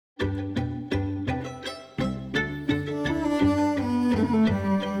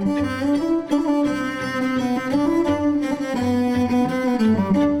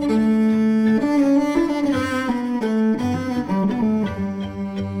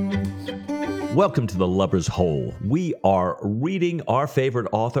Welcome to The Lover's Hole. We are reading our favorite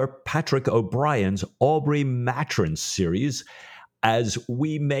author, Patrick O'Brian's Aubrey Maturin series as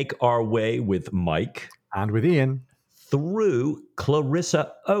we make our way with Mike and with Ian through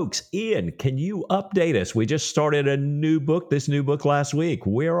Clarissa Oakes. Ian, can you update us? We just started this new book last week.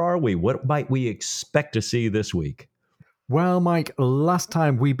 Where are we? What might we expect to see this week? Well, Mike, last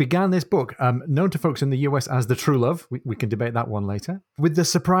time we began this book, known to folks in the US as the Truelove, we can debate that one later, with the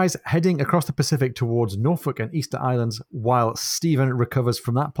surprise heading across the Pacific towards Norfolk and Easter Islands while Stephen recovers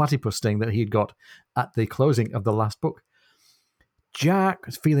from that platypus sting that he'd got at the closing of the last book. Jack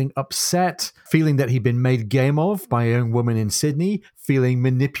is feeling upset, feeling that he'd been made game of by a young woman in Sydney, feeling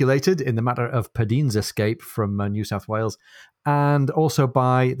manipulated in the matter of Padeen's escape from New South Wales, and also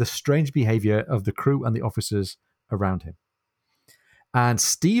by the strange behavior of the crew and the officers around him. And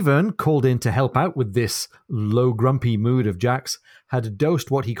Stephen, called in to help out with this low, grumpy mood of Jack's, had dosed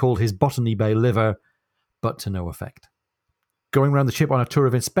what he called his Botany Bay liver, but to no effect. Going around the ship on a tour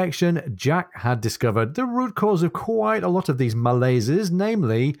of inspection, Jack had discovered the root cause of quite a lot of these malaises,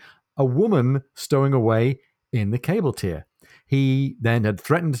 namely a woman stowing away in the cable tier. He then had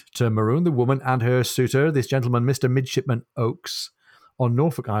threatened to maroon the woman and her suitor, this gentleman, Mr. Midshipman Oakes, on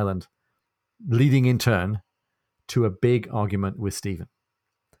Norfolk Island, leading in turn to a big argument with Stephen.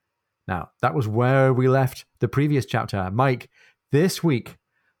 Now, that was where we left the previous chapter. Mike, this week,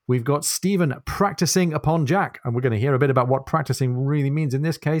 we've got Stephen practicing upon Jack, and we're going to hear a bit about what practicing really means in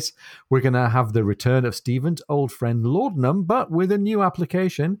this case. We're going to have the return of Stephen's old friend Laudanum, but with a new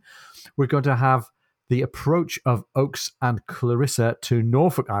application. We're going to have the approach of Oakes and Clarissa to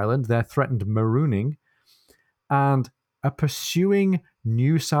Norfolk Island, their threatened marooning, and a pursuing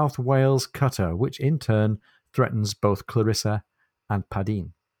New South Wales cutter, which in turn threatens both Clarissa and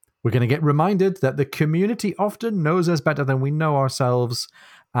Padeen. We're going to get reminded that the community often knows us better than we know ourselves,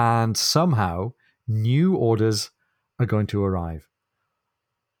 and somehow new orders are going to arrive.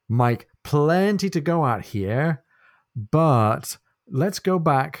 Mike, plenty to go at here, but let's go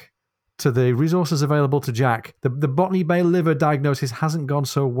back to the resources available to Jack. The Botany Bay liver diagnosis hasn't gone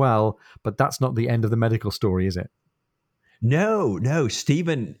so well, but that's not the end of the medical story, is it? No.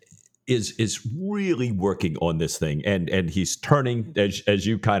 Stephen is really working on this thing, and he's turning, as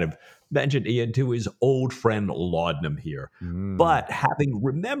you kind of mentioned, Ian, to his old friend Laudanum here. But having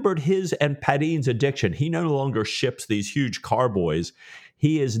remembered his and Padeen's addiction, he no longer ships these huge carboys.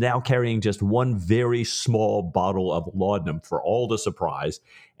 He is now carrying just one very small bottle of laudanum for all the surprise,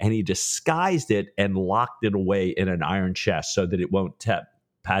 and he disguised it and locked it away in an iron chest so that it won't tip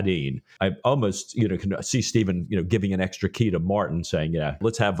Padeen. I almost, can see Stephen, giving an extra key to Martin, saying, "Yeah,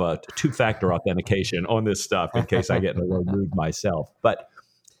 let's have a two-factor authentication on this stuff in case I get in a low mood myself." But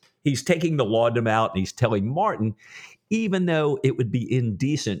he's taking the laudanum out, and he's telling Martin, even though it would be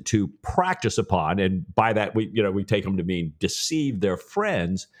indecent to practice upon, and by that we take them to mean deceive their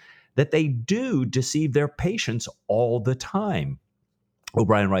friends, that they do deceive their patients all the time.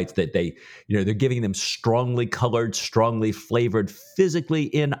 O'Brian writes that they're giving them strongly colored, strongly flavored,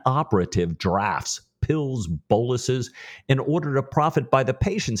 physically inoperative drafts, pills, boluses, in order to profit by the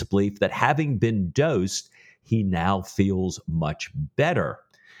patient's belief that having been dosed, he now feels much better.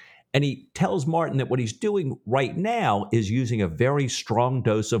 And he tells Martin that what he's doing right now is using a very strong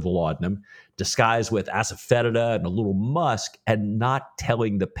dose of laudanum, disguised with asafoetida and a little musk, and not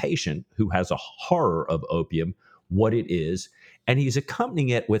telling the patient, who has a horror of opium, what it is. And he's accompanying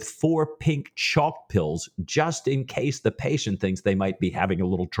it with 4 pink chalk pills, just in case the patient thinks they might be having a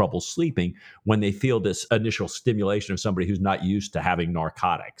little trouble sleeping when they feel this initial stimulation of somebody who's not used to having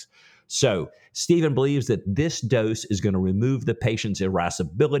narcotics. So Stephen believes that this dose is going to remove the patient's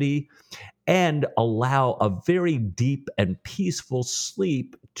irascibility and allow a very deep and peaceful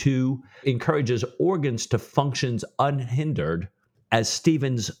sleep to encourage his organs to function unhindered as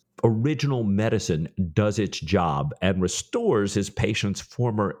Stephen's original medicine does its job and restores his patient's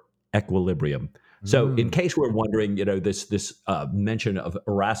former equilibrium. So in case we're wondering, this mention of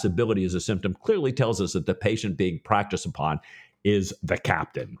irascibility as a symptom clearly tells us that the patient being practiced upon is the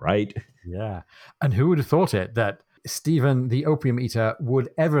captain, right? Yeah. And who would have thought it that Stephen, the opium eater, would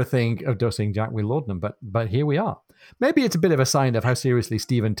ever think of dosing Jack with laudanum? But here we are. Maybe it's a bit of a sign of how seriously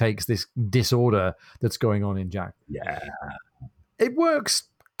Stephen takes this disorder that's going on in Jack. Yeah. It works,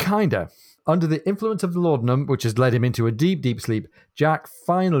 kinda. Under the influence of the laudanum, which has led him into a deep, deep sleep, Jack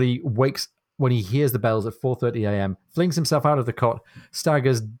finally wakes when he hears the bells at 4:30 a.m., flings himself out of the cot,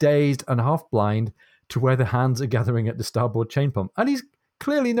 staggers dazed and half blind to where the hands are gathering at the starboard chain pump. And he's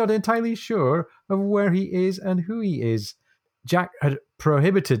clearly not entirely sure of where he is and who he is. Jack had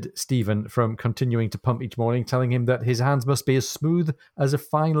prohibited Stephen from continuing to pump each morning, telling him that his hands must be as smooth as a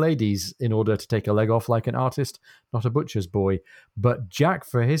fine lady's in order to take a leg off like an artist, not a butcher's boy. But Jack,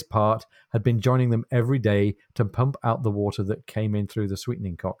 for his part, had been joining them every day to pump out the water that came in through the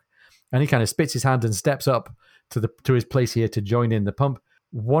sweetening cock. And he kind of spits his hand and steps up to his place here to join in the pump.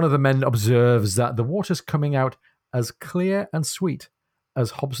 One of the men observes that the water's coming out as clear and sweet as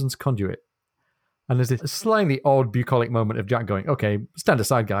Hobson's conduit. And there's this slightly odd bucolic moment of Jack going, okay, stand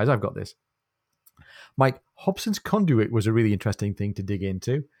aside, guys, I've got this. Mike, Hobson's conduit was a really interesting thing to dig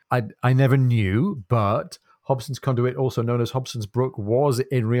into. I never knew, but Hobson's conduit, also known as Hobson's Brook, was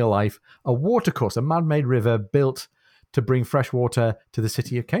in real life a watercourse, a man-made river built to bring fresh water to the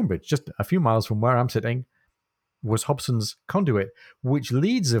city of Cambridge. Just a few miles from where I'm sitting was Hobson's conduit, which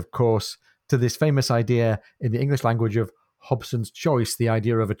leads, of course, to this famous idea in the English language of Hobson's choice, the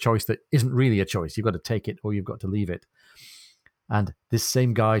idea of a choice that isn't really a choice. You've got to take it or you've got to leave it. And this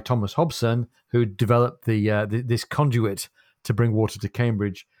same guy, Thomas Hobson, who developed this conduit to bring water to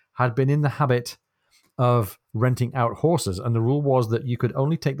Cambridge, had been in the habit of renting out horses. And the rule was that you could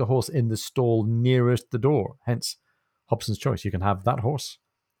only take the horse in the stall nearest the door. Hence, Hobson's choice. You can have that horse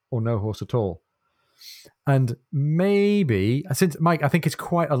or no horse at all. And maybe, since Mike, I think it's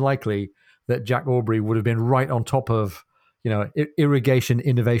quite unlikely that Jack Aubrey would have been right on top of irrigation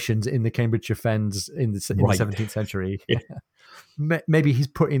innovations in the Cambridgeshire Fens in the 17th century. Yeah. Maybe he's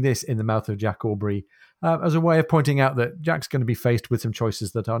putting this in the mouth of Jack Aubrey as a way of pointing out that Jack's going to be faced with some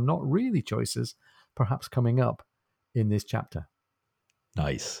choices that are not really choices, perhaps coming up in this chapter.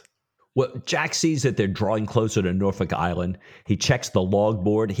 Nice. Well, Jack sees that they're drawing closer to Norfolk Island. He checks the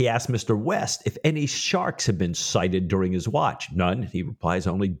logboard. He asks Mr. West if any sharks have been sighted during his watch. None. He replies,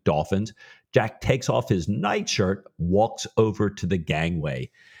 only dolphins. Jack takes off his nightshirt, walks over to the gangway.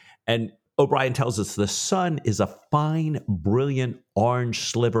 And O'Brien tells us the sun is a fine, brilliant orange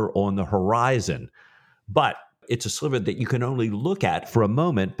sliver on the horizon. But it's a sliver that you can only look at for a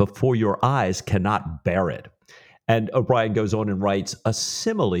moment before your eyes cannot bear it. And O'Brien goes on and writes, a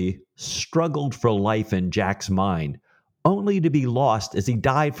simile struggled for life in Jack's mind, only to be lost as he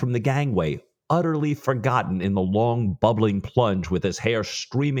dived from the gangway, utterly forgotten in the long bubbling plunge with his hair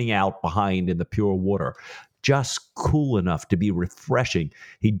streaming out behind in the pure water. Just cool enough to be refreshing.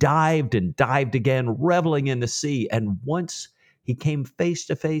 He dived and dived again, reveling in the sea, and once he came face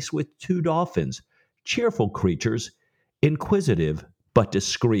to face with two dolphins, cheerful creatures, inquisitive but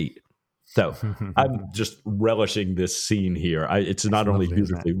discreet. So I'm just relishing this scene here. It's not only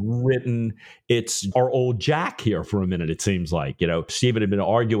beautifully written, it's our old Jack here for a minute, it seems like. Stephen had been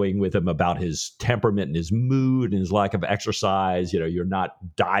arguing with him about his temperament and his mood and his lack of exercise. You're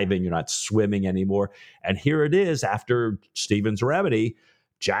not diving, you're not swimming anymore. And here it is after Stephen's remedy.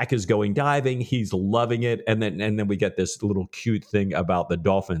 Jack is going diving. He's loving it. And then we get this little cute thing about the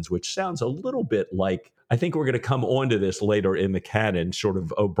dolphins, which sounds a little bit like, I think we're going to come on to this later in the canon, sort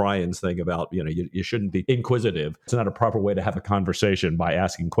of O'Brien's thing about, you shouldn't be inquisitive. It's not a proper way to have a conversation by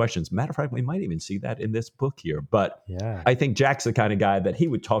asking questions. Matter of fact, we might even see that in this book here. But yeah. I think Jack's the kind of guy that he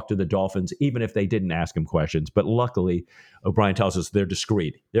would talk to the dolphins, even if they didn't ask him questions. But luckily, O'Brien tells us they're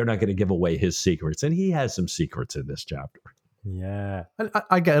discreet. They're not going to give away his secrets. And he has some secrets in this chapter. Yeah. And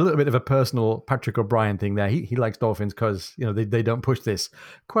I get a little bit of a personal Patrick O'Brien thing there. He likes dolphins because, they don't push this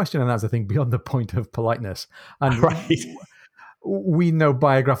question and that's the thing beyond the point of politeness. And right. We know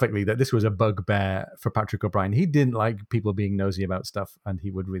biographically that this was a bugbear for Patrick O'Brien. He didn't like people being nosy about stuff and he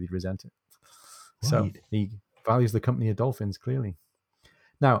would really resent it. Right. So he values the company of dolphins, clearly.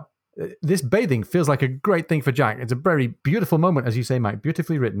 Now, this bathing feels like a great thing for Jack. It's a very beautiful moment, as you say, Mike,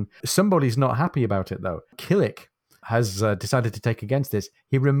 beautifully written. Somebody's not happy about it, though. Killick has decided to take against this.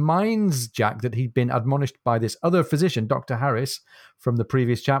 He reminds Jack that he'd been admonished by this other physician, Dr. Harris, from the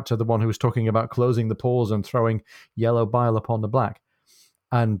previous chapter, the one who was talking about closing the pores and throwing yellow bile upon the black.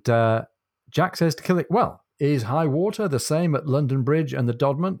 And Jack says to Killick, well, is high water the same at London Bridge and the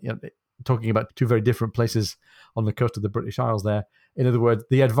Dodman? Talking about two very different places on the coast of the British Isles there. In other words,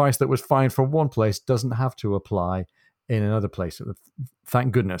 the advice that was fine from one place doesn't have to apply in another place.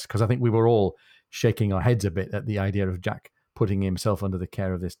 Thank goodness, because I think we were all shaking our heads a bit at the idea of Jack putting himself under the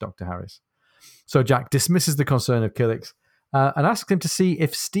care of this Dr. Harris. So Jack dismisses the concern of Killick's and asks him to see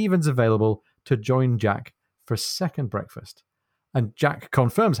if Stephen's available to join Jack for second breakfast. And Jack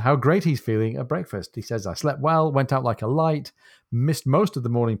confirms how great he's feeling at breakfast. He says, I slept well, went out like a light, missed most of the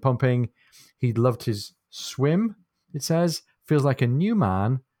morning pumping. He'd loved his swim, it says, feels like a new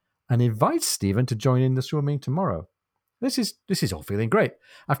man, and invites Stephen to join in the swimming tomorrow. This is all feeling great.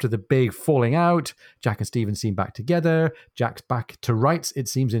 After the big falling out, Jack and Stephen seem back together. Jack's back to rights, it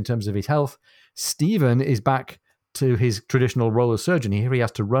seems, in terms of his health. Stephen is back to his traditional role as surgeon. Here he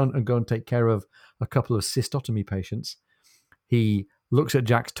has to run and go and take care of a couple of cystotomy patients. He looks at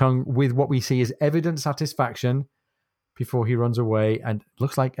Jack's tongue with what we see as evident satisfaction before he runs away, and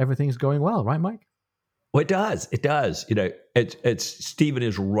looks like everything's going well, right, Mike? Well, it does. It does. It's Stephen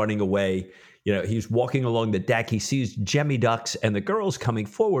is running away. He's walking along the deck. He sees Jemmy ducks and the girls coming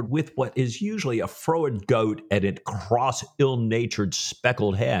forward with what is usually a froward goat and a cross, ill-natured,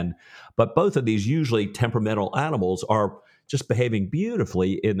 speckled hen. But both of these usually temperamental animals are just behaving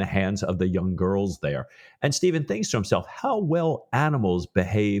beautifully in the hands of the young girls there. And Stephen thinks to himself, how well animals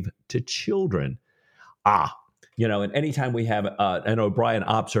behave to children. And anytime we have an O'Brien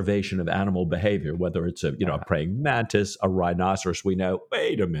observation of animal behavior, whether it's a praying mantis, a rhinoceros, we know,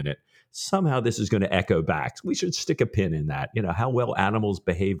 wait a minute, somehow this is going to echo back. We should stick a pin in that, how well animals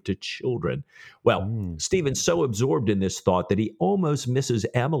behave to children. Well, Stephen's so absorbed in this thought that he almost misses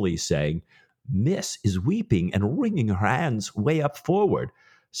Emily saying, Miss is weeping and wringing her hands way up forward.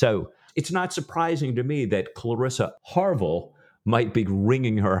 So it's not surprising to me that Clarissa Harville might be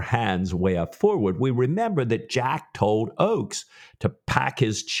wringing her hands way up forward. We remember that Jack told Oakes to pack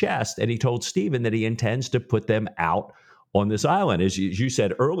his chest, and he told Stephen that he intends to put them out on this island, as you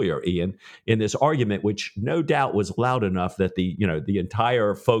said earlier, Ian, in this argument, which no doubt was loud enough that the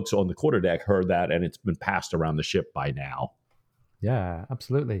entire folks on the quarterdeck heard that, and it's been passed around the ship by now. Yeah,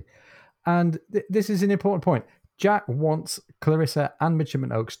 absolutely. And this is an important point. Jack wants Clarissa and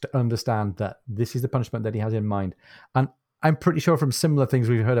Midshipman Oakes to understand that this is the punishment that he has in mind. And I'm pretty sure from similar things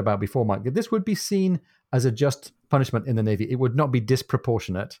we've heard about before, Mike, that this would be seen as a just punishment in the Navy. It would not be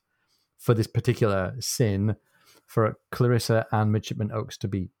disproportionate for this particular sin for Clarissa and Midshipman Oakes to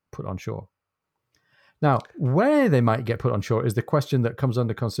be put on shore. Now, where they might get put on shore is the question that comes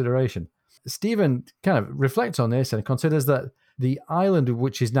under consideration. Stephen kind of reflects on this and considers that the island,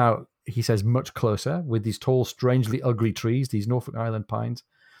 which is now, he says, much closer with these tall, strangely ugly trees, these Norfolk Island pines.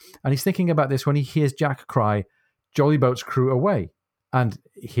 And he's thinking about this when he hears Jack cry, "Jolly boat's crew away." And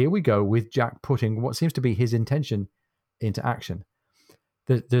here we go with Jack putting what seems to be his intention into action.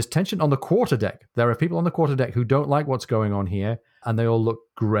 There's tension on the quarterdeck. There are people on the quarterdeck who don't like what's going on here, and they all look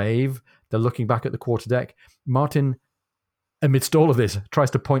grave. They're looking back at the quarterdeck. Martin, amidst all of this,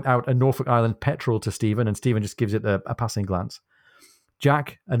 tries to point out a Norfolk Island petrel to Stephen, and Stephen just gives it a passing glance.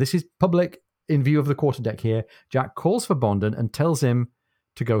 Jack, and this is public in view of the quarterdeck here, Jack calls for Bondon and tells him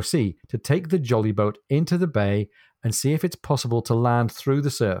to go see, to take the jolly boat into the bay and see if it's possible to land through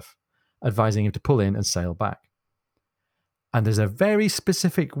the surf, advising him to pull in and sail back. And there's a very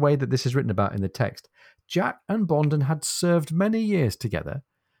specific way that this is written about in the text. Jack and Bondon had served many years together.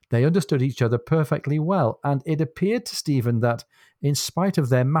 They understood each other perfectly well, and it appeared to Stephen that, in spite of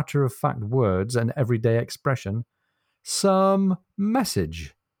their matter-of-fact words and everyday expression, some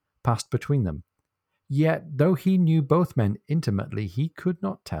message passed between them. Yet, though he knew both men intimately, he could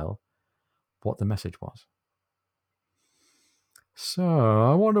not tell what the message was. So,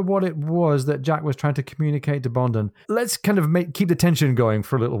 I wonder what it was that Jack was trying to communicate to Bondon. Let's kind of keep the tension going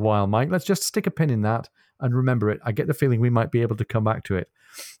for a little while, Mike. Let's just stick a pin in that and remember it. I get the feeling we might be able to come back to it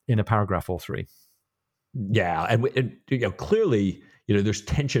in a paragraph or three. Yeah, and clearly, there's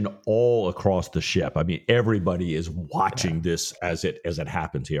tension all across the ship. I mean, everybody is watching this as it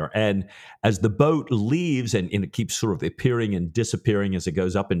happens here. And as the boat leaves and it keeps sort of appearing and disappearing as it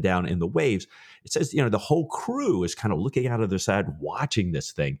goes up and down in the waves, it says, the whole crew is kind of looking out of their side, watching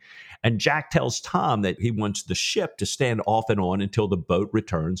this thing. And Jack tells Tom that he wants the ship to stand off and on until the boat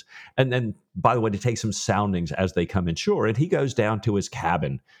returns. And then, by the way, to take some soundings as they come inshore. And he goes down to his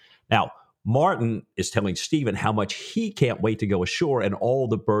cabin. Now, Martin is telling Stephen how much he can't wait to go ashore and all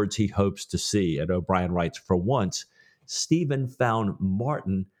the birds he hopes to see. And O'Brien writes, for once, Stephen found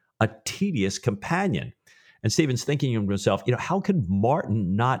Martin a tedious companion. And Stephen's thinking to himself, how could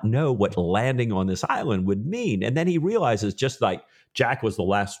Martin not know what landing on this island would mean? And then he realizes, just like Jack was the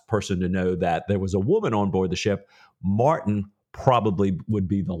last person to know that there was a woman on board the ship, Martin probably would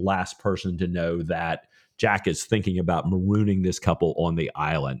be the last person to know that Jack is thinking about marooning this couple on the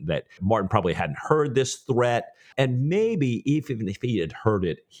island, that Martin probably hadn't heard this threat. And maybe even if he had heard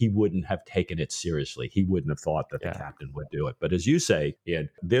it, he wouldn't have taken it seriously. He wouldn't have thought that the captain would do it. But as you say, Ian,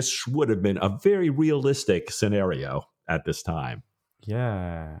 this would have been a very realistic scenario at this time.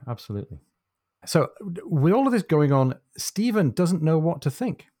 Yeah, absolutely. So with all of this going on, Stephen doesn't know what to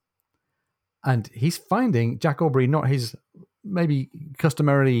think. And he's finding Jack Aubrey not his maybe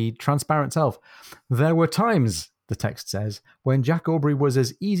customarily transparent self. There were times, the text says, when Jack Aubrey was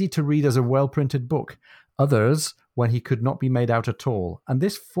as easy to read as a well-printed book. Others, when he could not be made out at all. And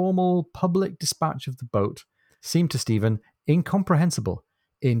this formal public dispatch of the boat seemed to Stephen incomprehensible.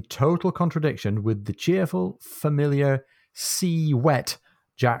 in total contradiction with the cheerful, familiar, sea-wet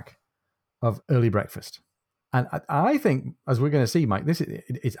Jack of early breakfast. And I think, as we're going to see, Mike,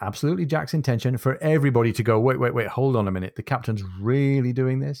 it's absolutely Jack's intention for everybody to go, wait, hold on a minute. The captain's really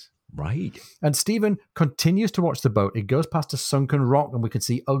doing this? Right. And Stephen continues to watch the boat. It goes past a sunken rock and we can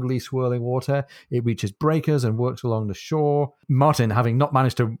see ugly swirling water. It reaches breakers and works along the shore. Martin, having not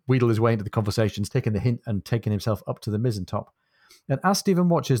managed to wheedle his way into the conversations, taking the hint and taking himself up to the mizzen top. And as Stephen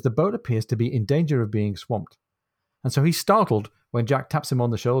watches, the boat appears to be in danger of being swamped. And so he's startled when Jack taps him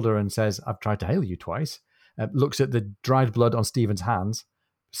on the shoulder and says, I've tried to hail you twice. Looks at the dried blood on Stephen's hands,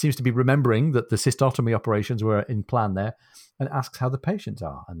 seems to be remembering that the cystotomy operations were in plan there, and asks how the patients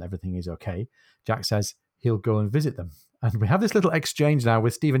are, and everything is okay. Jack says he'll go and visit them. And we have this little exchange now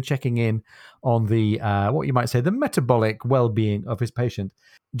with Stephen checking in on the, what you might say, the metabolic well-being of his patient.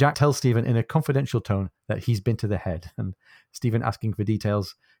 Jack tells Stephen in a confidential tone that he's been to the head, and Stephen, asking for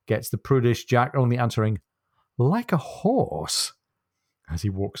details, gets the prudish Jack only answering, like a horse, as he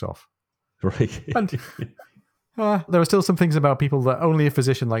walks off. Right. And there are still some things about people that only a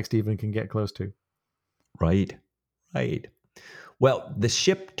physician like Stephen can get close to. Right. Well, the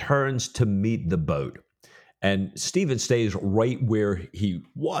ship turns to meet the boat, and Stephen stays right where he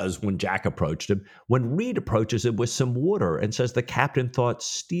was when Jack approached him, when Reed approaches him with some water and says the captain thought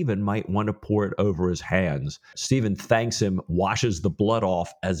Stephen might want to pour it over his hands. Stephen thanks him, washes the blood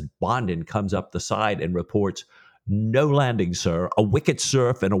off as Bondin comes up the side and reports, no landing, sir. A wicked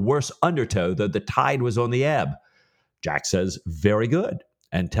surf and a worse undertow, though the tide was on the ebb. Jack says, very good,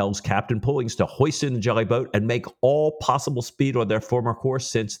 and tells Captain Pullings to hoist in the jelly boat and make all possible speed on their former course,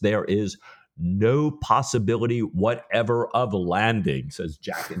 since there is no possibility whatever of landing, says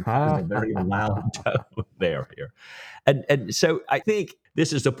Jack in a very loud tone there. And so I think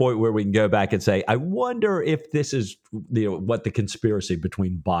this is the point where we can go back and say, I wonder if this is what the conspiracy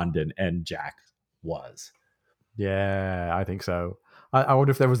between Bondin and Jack was. Yeah, I think so. I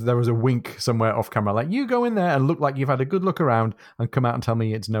wonder if there was a wink somewhere off camera, like, you go in there and look like you've had a good look around and come out and tell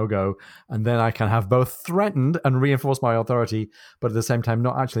me it's no-go, and then I can have both threatened and reinforce my authority, but at the same time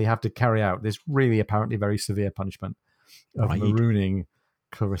not actually have to carry out this really apparently very severe punishment of marooning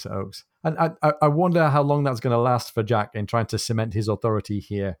Clarissa Oakes. And I wonder how long that's going to last for Jack in trying to cement his authority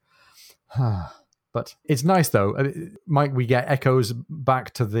here. But it's nice, though. Mike, we get echoes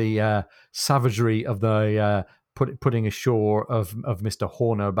back to the savagery of the putting ashore of Mr.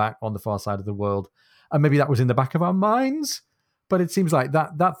 Horner back on the far side of the world. And maybe that was in the back of our minds, but it seems like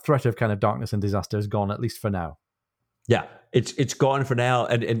that threat of kind of darkness and disaster is gone, at least for now. Yeah, it's gone for now.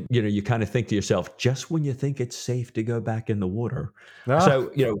 And you kind of think to yourself, just when you think it's safe to go back in the water.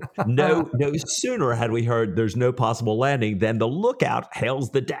 So, no sooner had we heard there's no possible landing than the lookout hails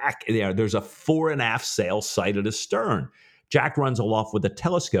the deck. There's a fore and aft sail sighted astern. Jack runs aloft with a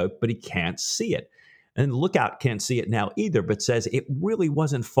telescope, but he can't see it. And the lookout can't see it now either, but says it really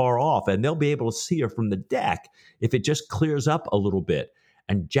wasn't far off, and they'll be able to see her from the deck if it just clears up a little bit.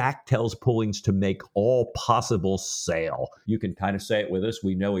 And Jack tells Pullings to make all possible sail. You can kind of say it with us.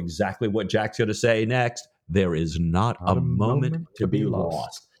 We know exactly what Jack's going to say next. There is not a moment to be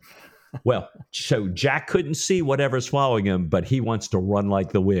lost. Well, so Jack couldn't see whatever's following him, but he wants to run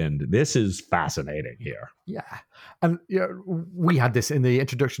like the wind. This is fascinating here. Yeah. And we had this in the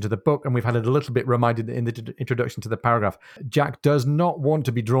introduction to the book, and we've had it a little bit reminded in the introduction to the paragraph. Jack does not want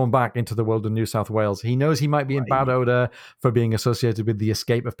to be drawn back into the world of New South Wales. He knows he might be in bad odor for being associated with the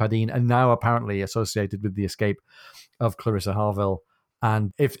escape of Padeen, and now apparently associated with the escape of Clarissa Harville.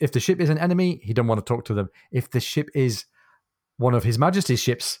 And if the ship is an enemy, he don't want to talk to them. If the ship is one of His Majesty's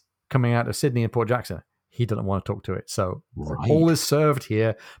ships coming out of Sydney and Port Jackson, he doesn't want to talk to it. So all is served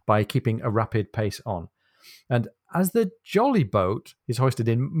here by keeping a rapid pace on. And as the jolly boat is hoisted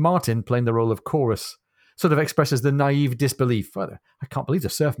in, Martin, playing the role of chorus, sort of expresses the naive disbelief. I can't believe the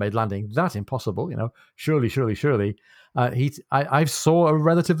surf made landing that impossible. Surely. I saw a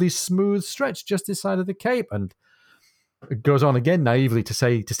relatively smooth stretch just this side of the Cape, and it goes on again naively to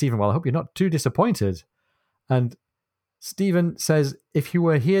say to Stephen, well, I hope you're not too disappointed. And Stephen says if he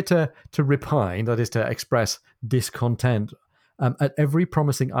were here to repine, that is to express discontent, at every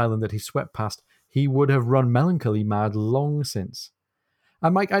promising island that he swept past, he would have run melancholy mad long since.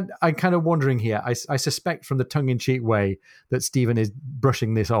 And Mike, I'm kind of wondering here, I suspect from the tongue-in-cheek way that Stephen is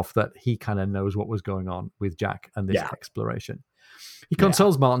brushing this off, that he kind of knows what was going on with Jack and this exploration. He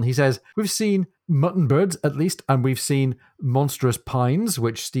consoles Martin. He says, we've seen mutton birds, at least, and we've seen monstrous pines,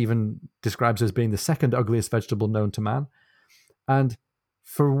 which Stephen describes as being the second ugliest vegetable known to man. And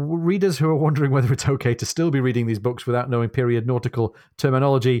for readers who are wondering whether it's okay to still be reading these books without knowing period nautical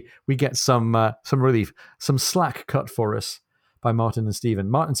terminology, we get some relief, some slack cut for us by Martin and Stephen.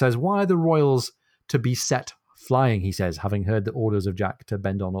 Martin says, "Why are the royals to be set flying?" he says, having heard the orders of Jack to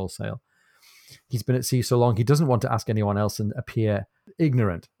bend on all sail. He's been at sea so long, he doesn't want to ask anyone else and appear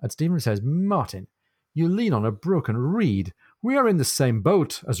ignorant. And Stephen says, "Martin, you lean on a broken reed. We are in the same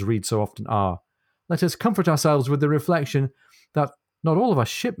boat, as reeds so often are. Let us comfort ourselves with the reflection that not all of our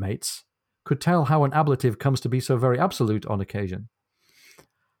shipmates could tell how an ablative comes to be so very absolute on occasion."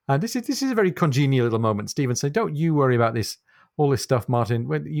 And this is a very congenial little moment. Stephen said, "Don't you worry about all this stuff, Martin.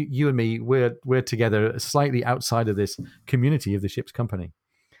 You and me, we're together slightly outside of this community of the ship's company."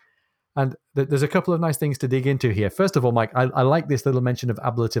 And there's a couple of nice things to dig into here. First of all, Mike, I like this little mention of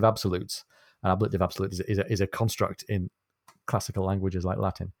ablative absolutes. An ablative absolute is a construct in classical languages like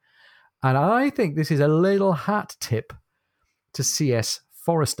Latin. And I think this is a little hat tip to C.S.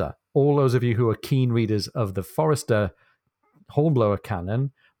 Forester. All those of you who are keen readers of the Forester Hornblower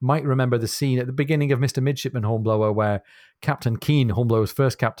canon might remember the scene at the beginning of Mr. Midshipman Hornblower where Captain Keen, Hornblower's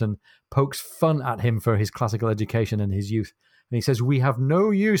first captain, pokes fun at him for his classical education and his youth. And he says, "We have no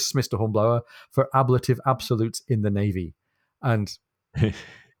use, Mr. Hornblower, for ablative absolutes in the Navy." And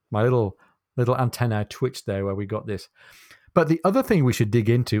my little antenna twitched there where we got this. But the other thing we should dig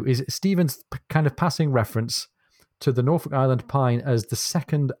into is Stephen's kind of passing reference to the Norfolk Island pine as the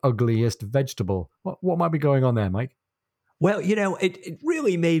second ugliest vegetable. What might be going on there, Mike? Well, it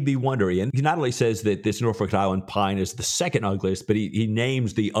really made me wonder. Ian. He not only says that this Norfolk Island pine is the second ugliest, but he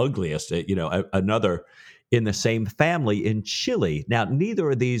names the ugliest, another in the same family in Chile. Now, neither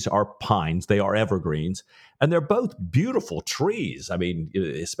of these are pines. They are evergreens, and they're both beautiful trees. I mean,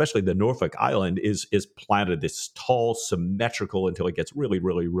 especially the Norfolk Island is planted this tall, symmetrical until it gets really,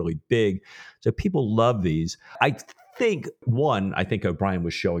 really, really big. So people love these. I think O'Brien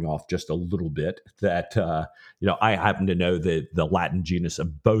was showing off just a little bit that, I happen to know the Latin genus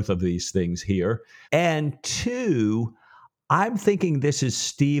of both of these things here. And two, I'm thinking this is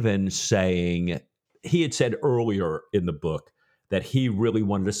Stephen saying, he had said earlier in the book that he really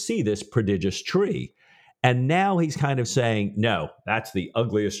wanted to see this prodigious tree. And now he's kind of saying, no, that's the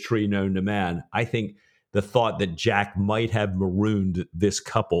ugliest tree known to man. I think the thought that Jack might have marooned this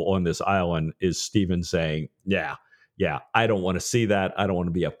couple on this island is Stephen saying, yeah, I don't want to see that. I don't want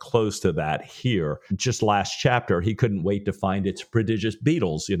to be up close to that here. Just last chapter, he couldn't wait to find its prodigious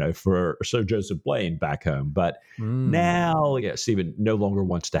beetles, for Sir Joseph Blaine back home. But now, Stephen no longer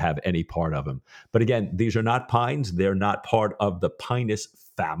wants to have any part of them. But again, these are not pines. They're not part of the Pinus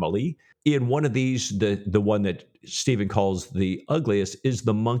family. In one of these, the one that Stephen calls the ugliest is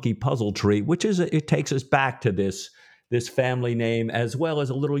the monkey puzzle tree, which it takes us back to this family name as well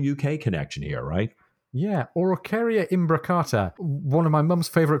as a little UK connection here, right? Yeah, Orocaria imbricata, one of my mum's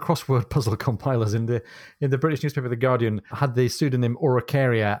favourite crossword puzzle compilers in the British newspaper The Guardian, had the pseudonym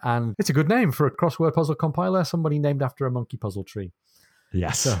Orocaria, and it's a good name for a crossword puzzle compiler, somebody named after a monkey puzzle tree.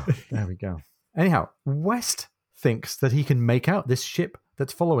 Yes. So, there we go. Anyhow, West thinks that he can make out this ship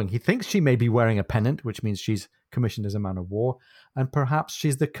that's following. He thinks she may be wearing a pennant, which means she's commissioned as a man of war, and perhaps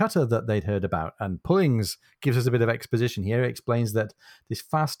she's the cutter that they'd heard about. And Pullings gives us a bit of exposition here. He explains that this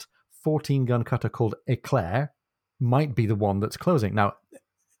fast 14-gun cutter called Eclair might be the one that's closing. Now,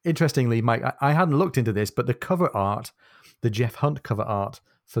 interestingly, Mike, I hadn't looked into this, but the cover art, the Jeff Hunt cover art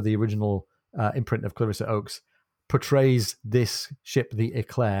for the original imprint of Clarissa Oakes, portrays this ship, the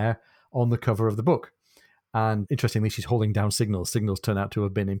Eclair, on the cover of the book. And interestingly, she's holding down signals. Signals turn out to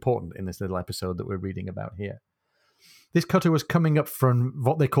have been important in this little episode that we're reading about here. This cutter was coming up from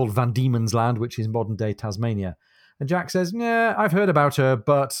what they called Van Diemen's Land, which is modern-day Tasmania. And Jack says, "Nah, I've heard about her,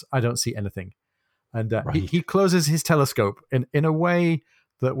 but I don't see anything." And right. he closes his telescope in a way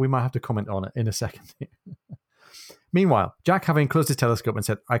that we might have to comment on it in a second. Meanwhile, Jack, having closed his telescope and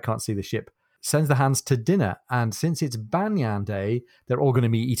said, "I can't see the ship," sends the hands to dinner. And since it's Banyan Day, they're all going to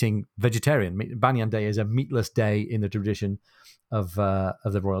be eating vegetarian. Banyan Day is a meatless day in the tradition of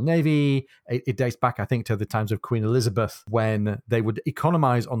the Royal Navy. It dates back, I think, to the times of Queen Elizabeth, when they would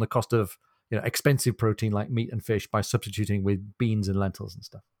economize on the cost of expensive protein like meat and fish by substituting with beans and lentils and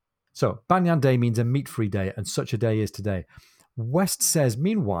stuff. So Banyan Day means a meat-free day, and such a day is today. West says,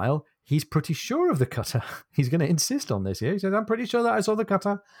 meanwhile, he's pretty sure of the cutter. He's going to insist on this here. He says, "I'm pretty sure that I saw the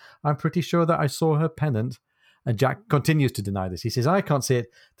cutter. I'm pretty sure that I saw her pennant." And Jack continues to deny this. He says, "I can't see it.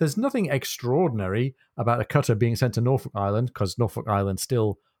 There's nothing extraordinary about a cutter being sent to Norfolk Island, because Norfolk Island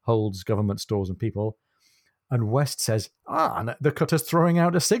still holds government stores and people." And West says, and the cutter's throwing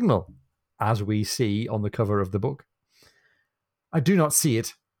out a signal, as we see on the cover of the book. "I do not see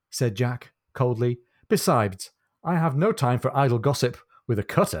it," said Jack coldly. "Besides, I have no time for idle gossip with a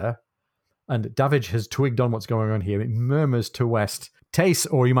cutter." And Davidge has twigged on what's going on here. It murmurs to West, "Tace,"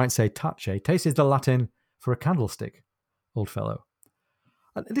 or you might say tace. Tace is the Latin for a candlestick. old fellow.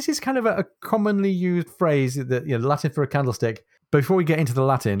 And this is kind of a commonly used phrase, that Latin for a candlestick. Before we get into the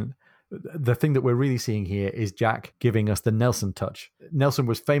Latin, the thing that we're really seeing here is Jack giving us the Nelson touch. Nelson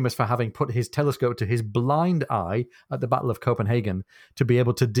was famous for having put his telescope to his blind eye at the Battle of Copenhagen to be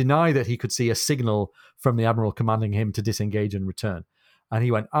able to deny that he could see a signal from the admiral commanding him to disengage and return. And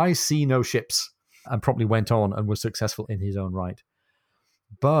he went, "I see no ships," and promptly went on and was successful in his own right.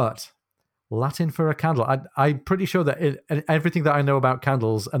 But Latin for a candle. I'm pretty sure that everything that I know about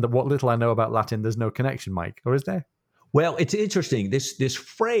candles and that what little I know about Latin, there's no connection, Mike. Or is there? Well, it's interesting. This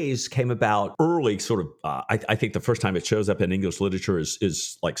phrase came about early, sort of. I think the first time it shows up in English literature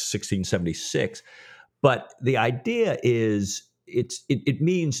is like 1676. But the idea is it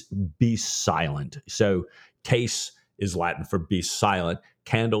means be silent. So case is Latin for be silent.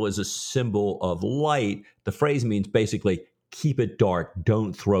 Candle is a symbol of light. The phrase means basically keep it dark,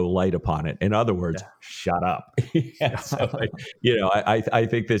 don't throw light upon it. In other words, shut up. I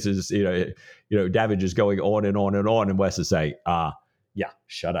think this is, Davidge is going on and on and on, and Wes is saying,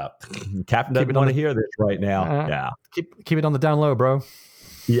 shut up. Captain doesn't want to hear this right now. Keep it on the down low, bro.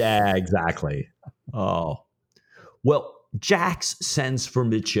 Yeah, exactly. Oh, well, Jax sends for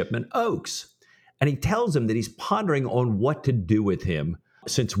Midshipman Oakes, and he tells him that he's pondering on what to do with him,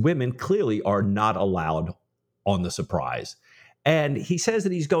 since women clearly are not allowed on the Surprise. And he says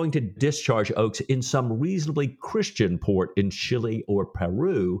that he's going to discharge Oakes in some reasonably Christian port in Chile or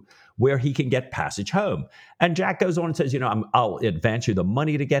Peru where he can get passage home. And Jack goes on and says, I'll advance you the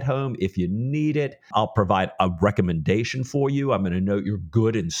money to get home if you need it. I'll provide a recommendation for you. I'm going to note your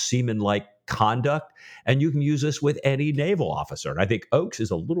good and seaman-like conduct, and you can use this with any naval officer. And I think Oakes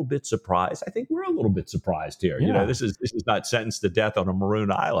is a little bit surprised. I think we're a little bit surprised here. Yeah. This is not sentenced to death on a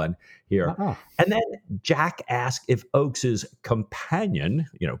maroon island here. And then Jack asks if Oakes's companion,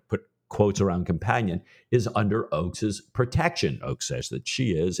 put quotes around companion, is under Oakes's protection. Oakes says that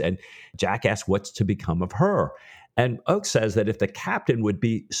she is, and Jack asks what's to become of her. And Oakes says that if the captain would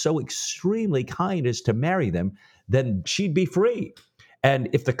be so extremely kind as to marry them, then she'd be free. And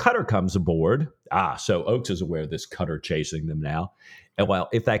if the cutter comes aboard, so Oakes is aware of this cutter chasing them now. And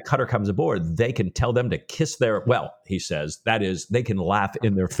if that cutter comes aboard, they can tell them to kiss he says, that is, they can laugh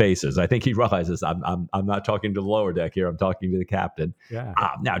in their faces. I think he realizes I'm not talking to the lower deck here. I'm talking to the captain. Yeah.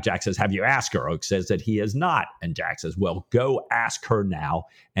 Now Jack says, have you asked her? Oakes says that he has not. And Jack says, well, go ask her now.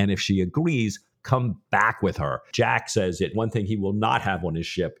 And if she agrees, come back with her. Jack says that one thing he will not have on his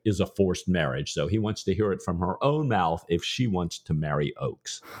ship is a forced marriage. So he wants to hear it from her own mouth if she wants to marry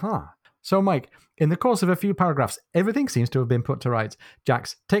Oakes. So, Mike, in the course of a few paragraphs, everything seems to have been put to rights.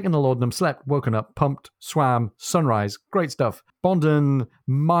 Jack's taken the laudanum, slept, woken up, pumped, swam, sunrise, great stuff. Bondon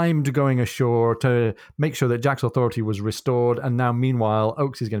mimed going ashore to make sure that Jack's authority was restored, and now, meanwhile,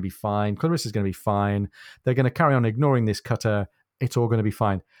 Oakes is going to be fine, Clarissa's going to be fine, they're going to carry on ignoring this cutter, it's all going to be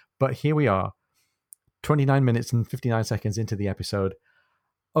fine. But here we are, 29 minutes and 59 seconds into the episode,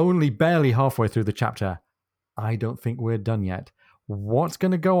 only barely halfway through the chapter. I don't think we're done yet. What's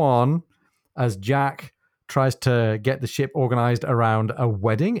going to go on as Jack tries to get the ship organized around a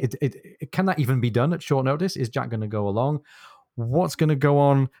wedding? Can that even be done at short notice? Is Jack going to go along? What's going to go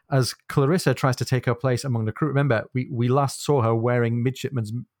on as Clarissa tries to take her place among the crew? Remember, we last saw her wearing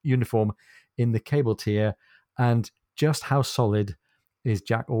midshipman's uniform in the cable tier, and just how solid is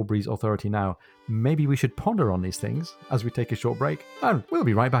Jack Aubrey's authority now? Maybe we should ponder on these things as we take a short break, and we'll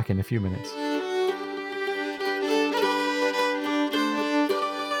be right back in a few minutes.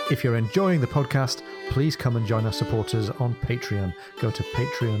 If you're enjoying the podcast, please come and join our supporters on Patreon. Go to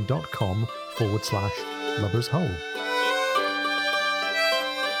patreon.com/lubbershole.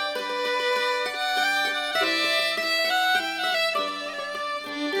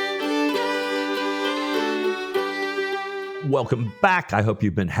 Welcome back. I hope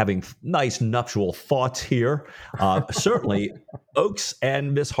you've been having nice nuptial thoughts here. Certainly, Oakes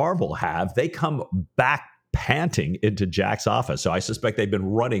and Miss Harville have. They come back panting into Jack's office. So I suspect they've been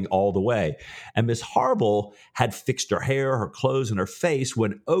running all the way. And Miss Harville had fixed her hair, her clothes, and her face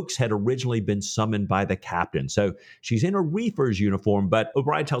when Oakes had originally been summoned by the captain. So she's in a reefer's uniform, but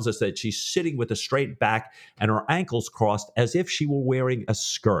O'Brien tells us that she's sitting with a straight back and her ankles crossed as if she were wearing a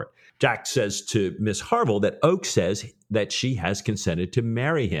skirt. Jack says to Miss Harville that Oakes says that she has consented to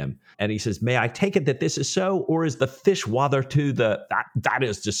marry him. And he says, may I take it that this is so? Or is the fish wather to that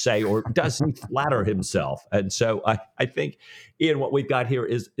is to say, or does he flatter himself? And so I think, Ian, what we've got here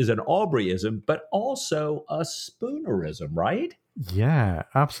is an Aubreyism, but also a Spoonerism, right? Yeah,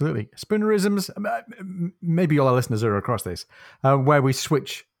 absolutely. Spoonerisms, maybe all our listeners are across this, where we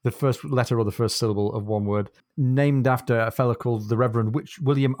switch the first letter or the first syllable of one word, named after a fellow called the Reverend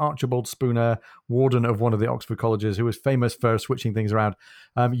William Archibald Spooner, warden of one of the Oxford colleges, who was famous for switching things around.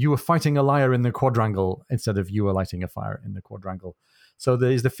 You were fighting a liar in the quadrangle instead of you were lighting a fire in the quadrangle. So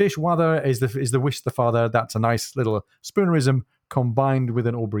there's the fish wather, is the wish the father. That's a nice little Spoonerism combined with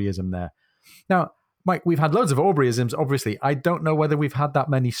an Aubreyism there. Now, Mike, we've had loads of Aubreyisms, obviously. I don't know whether we've had that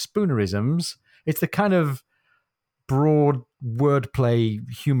many Spoonerisms. It's the kind of broad wordplay,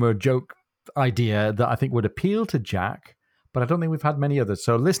 humor, joke idea that I think would appeal to Jack, but I don't think we've had many others.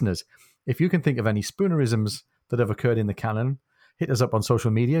 So listeners, if you can think of any Spoonerisms that have occurred in the canon, hit us up on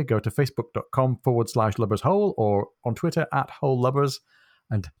social media. Go to facebook.com/lubbershole or on Twitter @holelubbers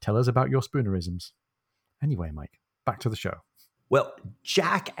and tell us about your Spoonerisms. Anyway, Mike, back to the show. Well,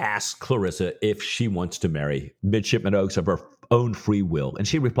 Jack asks Clarissa if she wants to marry Midshipman Oakes of her own free will, and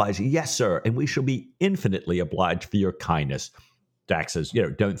she replies, "Yes, sir, and we shall be infinitely obliged for your kindness." Jack says,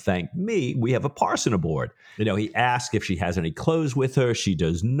 "Don't thank me. We have a parson aboard." He asks if she has any clothes with her. She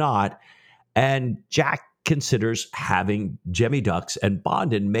does not. And Jack considers having Jemmy Ducks and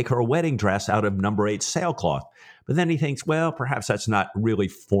Bondin make her a wedding dress out of number 8 sailcloth. But then he thinks, well, perhaps that's not really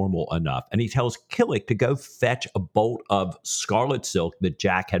formal enough. And he tells Killick to go fetch a bolt of scarlet silk that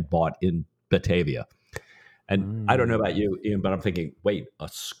Jack had bought in Batavia. And I don't know about you, Ian, but I'm thinking, wait, a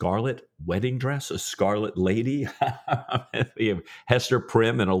scarlet wedding dress? A scarlet lady? You have Hester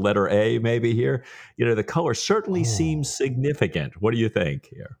Prynne and a letter A maybe here. The color certainly seems significant. What do you think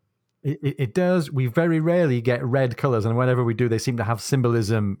here? It does. We very rarely get red colors, and whenever we do, they seem to have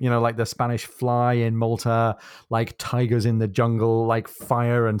symbolism, like the Spanish fly in Malta, like tigers in the jungle, like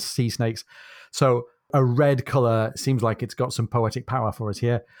fire and sea snakes. So a red color seems like it's got some poetic power for us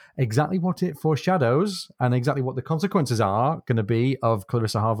here. Exactly what it foreshadows and exactly what the consequences are going to be of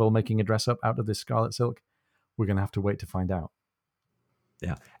Clarissa Harville making a dress up out of this scarlet silk, we're going to have to wait to find out.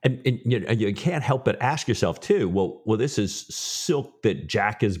 Yeah. And you can't help but ask yourself, too, well, this is silk that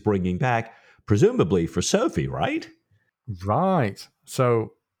Jack is bringing back, presumably for Sophie, right? Right.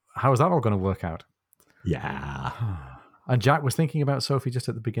 So how is that all going to work out? Yeah. And Jack was thinking about Sophie just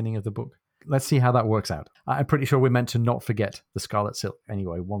at the beginning of the book. Let's see how that works out. I'm pretty sure we're meant to not forget the scarlet silk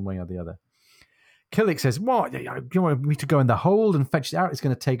anyway, one way or the other. Killick says, what? You want me to go in the hold and fetch it out? It's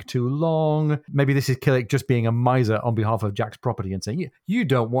going to take too long. Maybe this is Killick just being a miser on behalf of Jack's property and saying, you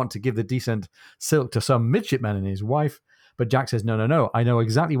don't want to give the decent silk to some midshipman and his wife. But Jack says, no. I know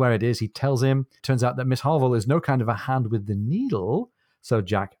exactly where it is. He tells him. Turns out that Miss Harville is no kind of a hand with the needle. So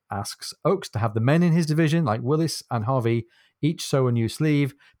Jack asks Oakes to have the men in his division, like Willis and Harvey, each sew a new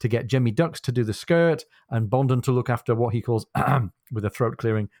sleeve, to get Jemmy Ducks to do the skirt and Bondon to look after what he calls, with a throat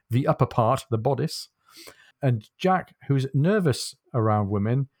clearing, the upper part, the bodice. And Jack, who's nervous around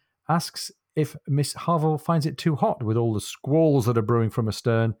women, asks if Miss Harville finds it too hot with all the squalls that are brewing from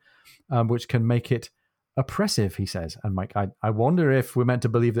astern, which can make it oppressive, he says. And Mike, I wonder if we're meant to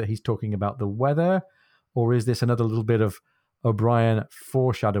believe that he's talking about the weather, or is this another little bit of O'Brien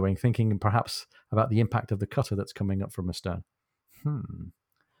foreshadowing, thinking perhaps about the impact of the cutter that's coming up from astern?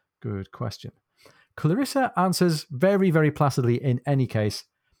 Good question. Clarissa answers very, very placidly in any case,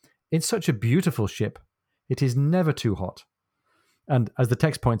 "It's such a beautiful ship. It is never too hot." And as the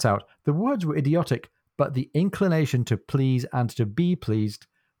text points out, the words were idiotic, but the inclination to please and to be pleased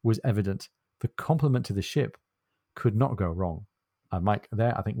was evident. The compliment to the ship could not go wrong. And Mike,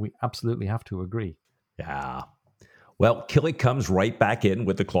 there, I think we absolutely have to agree. Yeah. Well, Killick comes right back in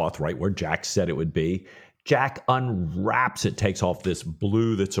with the cloth right where Jack said it would be. Jack unwraps it, takes off this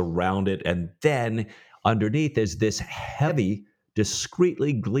blue that's around it, and then underneath is this heavy,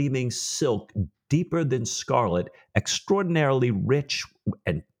 discreetly gleaming silk, deeper than scarlet, extraordinarily rich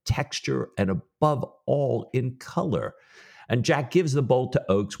and texture, and above all in color. And Jack gives the bolt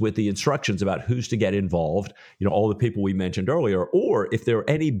to Oakes with the instructions about who's to get involved, all the people we mentioned earlier, or if there are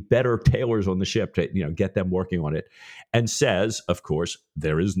any better tailors on the ship to, get them working on it, and says, of course,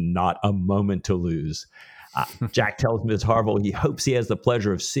 there is not a moment to lose. Jack tells Miss Harville he hopes he has the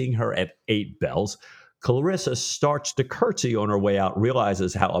pleasure of seeing her at 8 bells. Clarissa starts to curtsy on her way out,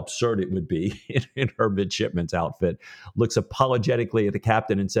 realizes how absurd it would be in her midshipman's outfit, looks apologetically at the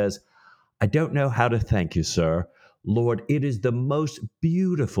captain and says, "I don't know how to thank you, sir. Lord, it is the most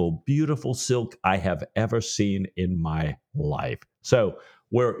beautiful, beautiful silk I have ever seen in my life." So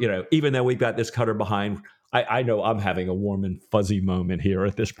we're, even though we've got this cutter behind, I know I'm having a warm and fuzzy moment here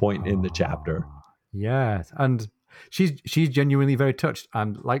at this point in the chapter. Yeah. And she's genuinely very touched.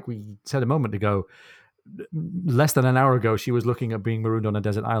 And like we said a moment ago, less than an hour ago, she was looking at being marooned on a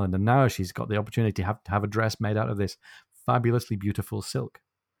desert island. And now she's got the opportunity to have a dress made out of this fabulously beautiful silk.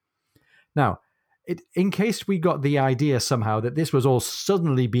 Now, in case we got the idea somehow that this was all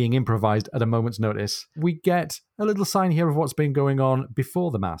suddenly being improvised at a moment's notice, we get a little sign here of what's been going on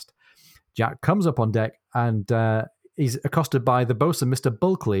before the mast. Jack comes up on deck and he's accosted by the boatswain, Mr.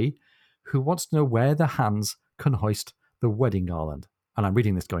 Bulkley, who wants to know where the hands can hoist the wedding garland. And I'm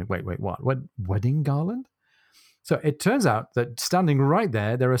reading this going, wait, what? Wedding garland? So it turns out that standing right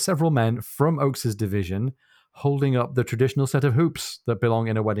there are several men from Oakes's division holding up the traditional set of hoops that belong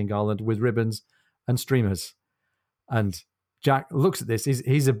in a wedding garland with ribbons and streamers. And Jack looks at this.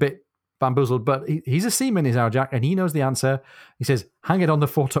 He's a bit bamboozled, but he's a seaman, is our Jack, and he knows the answer. He says, hang it on the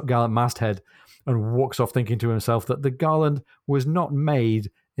foretop gallant masthead, and walks off thinking to himself that the garland was not made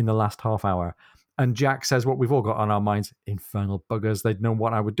in the last half hour. And Jack says what we've all got on our minds, infernal buggers, they'd known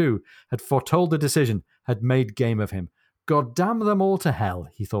what I would do, had foretold the decision, had made game of him. God damn them all to hell,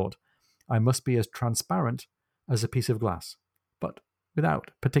 he thought. I must be as transparent as a piece of glass, but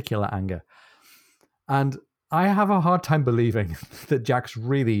without particular anger. And I have a hard time believing that Jack's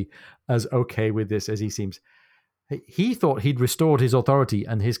really as okay with this as he seems. He thought he'd restored his authority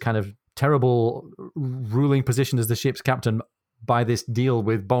and his kind of terrible ruling position as the ship's captain by this deal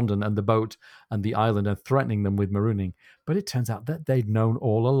with Bonden and the boat and the island and threatening them with marooning. But it turns out that they'd known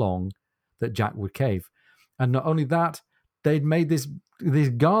all along that Jack would cave. And not only that, they'd made this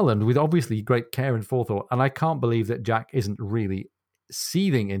garland with obviously great care and forethought. And I can't believe that Jack isn't really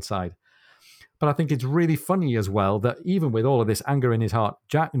seething inside. But I think it's really funny as well that even with all of this anger in his heart,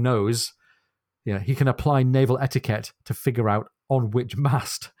 Jack knows he can apply naval etiquette to figure out on which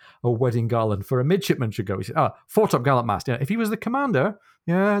mast a wedding garland for a midshipman should go. He said, foretop gallant mast. If he was the commander,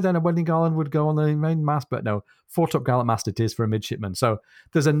 then a wedding garland would go on the main mast. But no, foretop gallant mast it is for a midshipman. So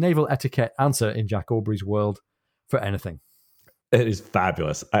there's a naval etiquette answer in Jack Aubrey's world for anything. It is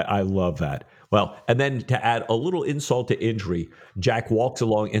fabulous. I love that. Well, and then to add a little insult to injury, Jack walks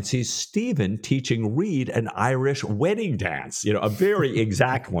along and sees Stephen teaching Reed an Irish wedding dance, a very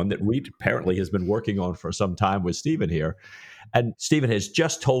exact one that Reed apparently has been working on for some time with Stephen here. And Stephen has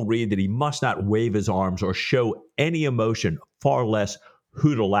just told Reed that he must not wave his arms or show any emotion, far less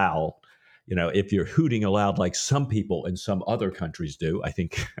hoot aloud. If you're hooting aloud like some people in some other countries do, I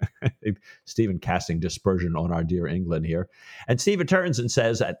think Stephen casting dispersion on our dear England here. And Stephen turns and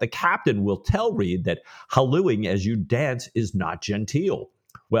says that the captain will tell Reed that hallooing as you dance is not genteel.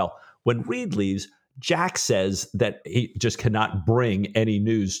 Well, when Reed leaves, Jack says that he just cannot bring any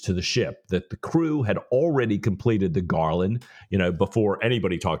news to the ship, that the crew had already completed the garland, before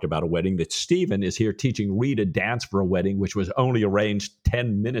anybody talked about a wedding, that Stephen is here teaching Reed a dance for a wedding, which was only arranged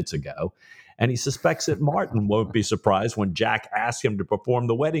 10 minutes ago. And he suspects that Martin won't be surprised when Jack asks him to perform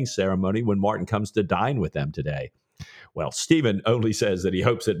the wedding ceremony when Martin comes to dine with them today. Well, Stephen only says that he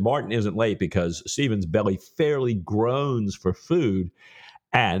hopes that Martin isn't late because Stephen's belly fairly groans for food.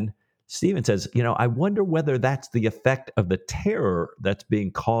 And Stephen says, I wonder whether that's the effect of the terror that's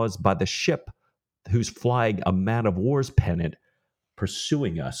being caused by the ship who's flying a man of war's pennant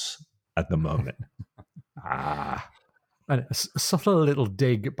pursuing us at the moment. And a subtle little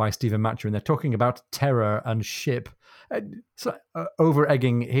dig by Stephen Maturin. They're talking about terror and ship,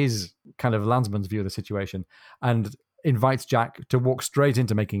 over-egging his kind of landsman's view of the situation, and invites Jack to walk straight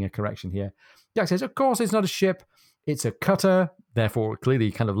into making a correction here. Jack says, of course, it's not a ship. It's a cutter, therefore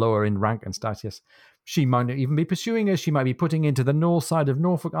clearly kind of lower in rank and status. She might not even be pursuing us. She might be putting into the north side of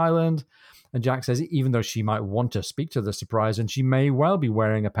Norfolk Island. And Jack says, even though she might want to speak to the surprise and she may well be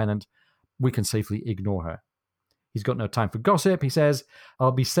wearing a pennant, we can safely ignore her. He's got no time for gossip. He says,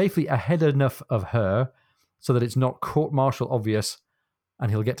 I'll be safely ahead enough of her so that it's not court-martial obvious, and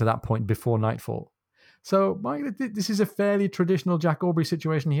he'll get to that point before nightfall. So, Mike, this is a fairly traditional Jack Aubrey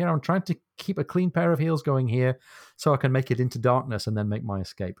situation here. I'm trying to keep a clean pair of heels going here so I can make it into darkness and then make my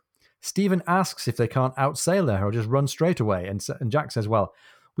escape. Stephen asks if they can't outsail her or just run straight away. And Jack says, well,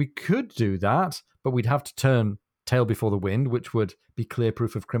 we could do that, but we'd have to turn tail before the wind, which would be clear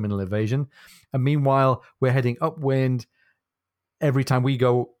proof of criminal evasion. And meanwhile, we're heading upwind. Every time we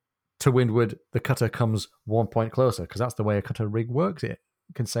go to windward, the cutter comes 1 point closer, because that's the way a cutter rig works. It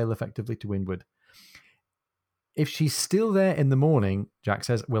can sail effectively to windward. If she's still there in the morning, Jack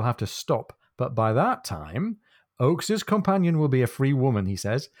says, we'll have to stop. But by that time, Oakes's companion will be a free woman, he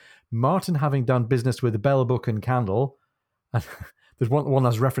says. Martin having done business with Bell, Book and Candle. And there's one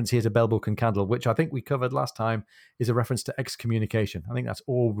last reference here to Bell, Book and Candle, which I think we covered last time, is a reference to excommunication. I think that's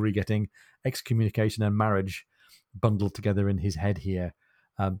Aubrey getting excommunication and marriage bundled together in his head here.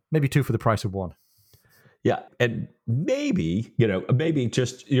 Maybe two for the price of one. Yeah, and maybe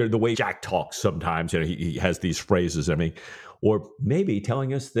just the way Jack talks sometimes, he has these phrases, or maybe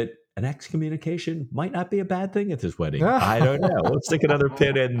telling us that an excommunication might not be a bad thing at this wedding. I don't know. Let's stick another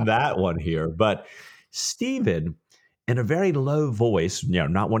pin in that one here. But Stephen, in a very low voice,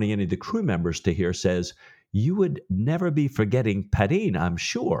 not wanting any of the crew members to hear, says, "You would never be forgetting Padeen, I'm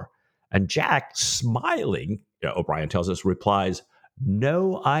sure." And Jack, smiling, O'Brien tells us, replies,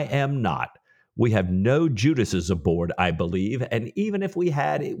 "No, I am not. We have no Judases aboard, I believe, and even if we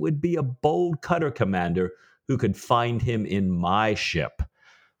had, it would be a bold cutter commander who could find him in my ship."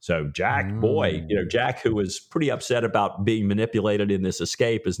 So Jack, boy, Jack, who was pretty upset about being manipulated in this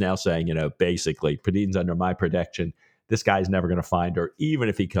escape, is now saying, basically, Padeen's under my protection. This guy's never going to find her, even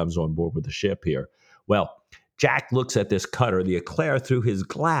if he comes on board with the ship here. Well, Jack looks at this cutter, the Eclair, through his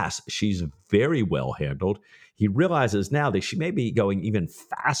glass. She's very well handled. He realizes now that she may be going even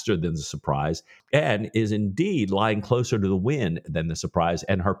faster than the Surprise and is indeed lying closer to the wind than the Surprise,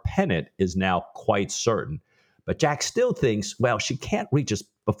 and her pennant is now quite certain. But Jack still thinks, well, she can't reach us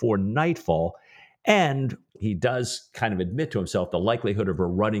before nightfall. And he does kind of admit to himself the likelihood of her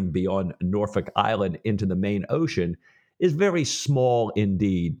running beyond Norfolk Island into the main ocean is very small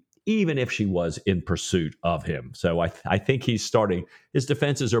indeed, even if she was in pursuit of him. So I think he's starting, his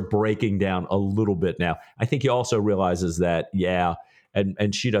defenses are breaking down a little bit now. I think he also realizes that,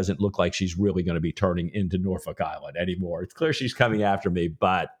 and she doesn't look like she's really going to be turning into Norfolk Island anymore. It's clear she's coming after me,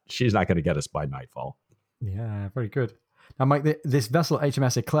 but she's not going to get us by nightfall. Yeah, very good. Now, Mike, this vessel,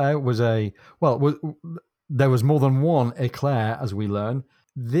 HMS Eclair, there was more than one Eclair, as we learn.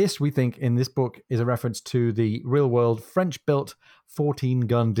 This, we think, in this book, is a reference to the real-world French-built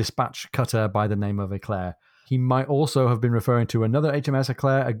 14-gun dispatch cutter by the name of Eclair. He might also have been referring to another HMS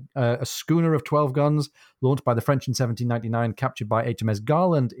Eclair, a schooner of 12 guns, launched by the French in 1799, captured by HMS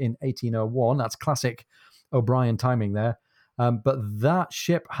Garland in 1801. That's classic O'Brien timing there. But that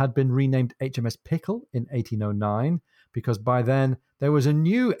ship had been renamed HMS Pickle in 1809 because by then there was a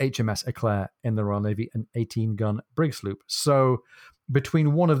new HMS Eclair in the Royal Navy, an 18-gun brig sloop. So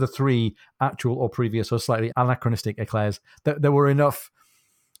between one of the three actual or previous or slightly anachronistic Eclairs, there were enough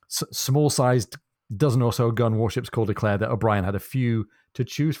small-sized dozen or so gun warships called Eclair that O'Brien had a few to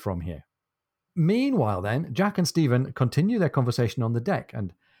choose from here. Meanwhile then, Jack and Stephen continue their conversation on the deck,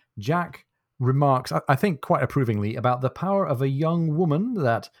 and Jack remarks, I think quite approvingly, about the power of a young woman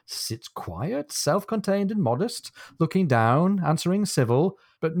that sits quiet, self-contained and modest, looking down, answering civil,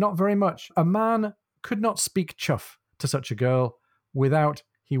 but not very much. A man could not speak chuff to such a girl without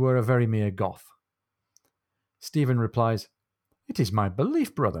he were a very mere Goth. Stephen replies, "It is my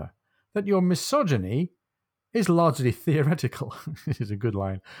belief, brother, that your misogyny is largely theoretical." This is a good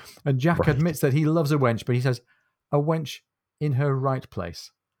line. And Jack admits that he loves a wench, but he says, a wench in her right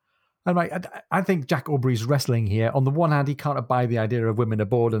place. And I think Jack Aubrey's wrestling here. On the one hand, he can't abide the idea of women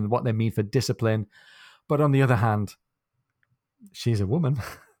aboard and what they mean for discipline. But on the other hand, she's a woman.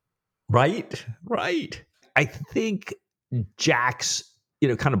 Right. I think Jack's,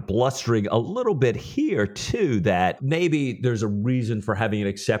 kind of blustering a little bit here too, that maybe there's a reason for having an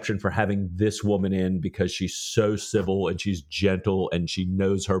exception for having this woman in because she's so civil and she's gentle and she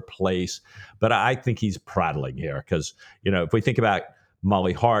knows her place. But I think he's prattling here because, if we think about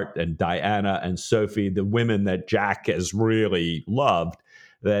Molly Hart and Diana and Sophie, the women that Jack has really loved,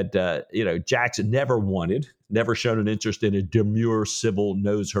 that, Jack's never shown an interest in a demure, civil,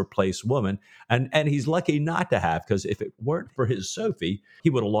 knows her place woman. And he's lucky not to have, because if it weren't for his Sophie, he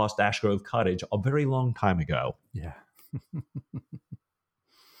would have lost Ashgrove Cottage a very long time ago. Yeah.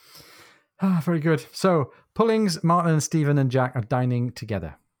 Very good. So, Pullings, Martin and Stephen and Jack are dining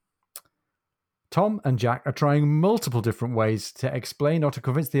together. Tom and Jack are trying multiple different ways to explain or to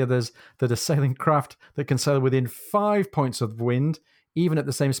convince the others that a sailing craft that can sail within 5 points of wind, even at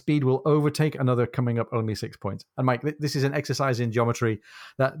the same speed, will overtake another coming up only 6 points. And Mike, this is an exercise in geometry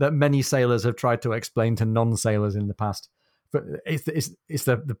that many sailors have tried to explain to non-sailors in the past. But it's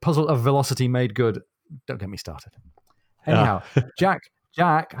the puzzle of velocity made good. Don't get me started. Anyhow,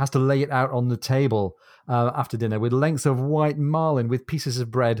 Jack has to lay it out on the table after dinner with lengths of white marlin, with pieces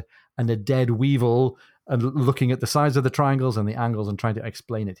of bread and a dead weevil, and looking at the sides of the triangles and the angles and trying to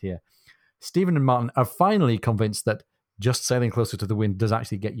explain it here. Stephen and Martin are finally convinced that just sailing closer to the wind does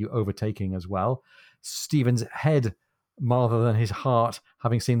actually get you overtaking as well. Stephen's head, rather than his heart,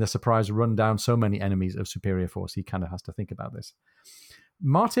 having seen the Surprise run down so many enemies of superior force, he kind of has to think about this.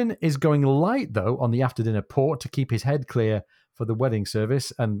 Martin is going light, though, on the after-dinner port to keep his head clear for the wedding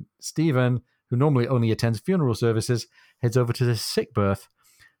service, and Stephen, who normally only attends funeral services, heads over to the sick berth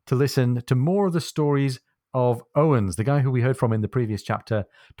to listen to more of the stories of Owens, the guy who we heard from in the previous chapter,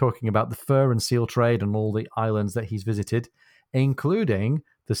 talking about the fur and seal trade and all the islands that he's visited, including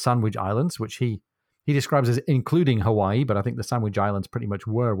the Sandwich Islands, which he He describes as including Hawaii, but I think the Sandwich Islands pretty much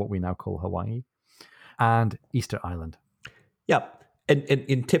were what we now call Hawaii, and Easter Island. Yep. And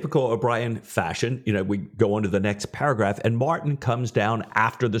in typical O'Brien fashion, we go on to the next paragraph, and Martin comes down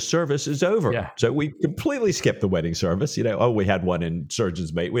after the service is over. Yeah. So we completely skip the wedding service. We had one in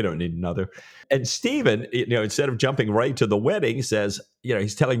Surgeon's Mate. We don't need another. And Stephen, instead of jumping right to the wedding, says,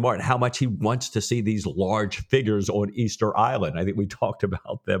 he's telling Martin how much he wants to see these large figures on Easter Island. I think we talked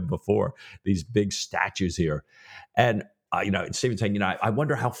about them before, these big statues here. And and Stephen's saying, I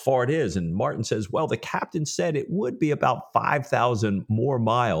wonder how far it is. And Martin says, well, the captain said it would be about 5,000 more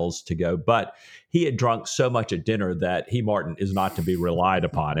miles to go, but he had drunk so much at dinner that Martin, is not to be relied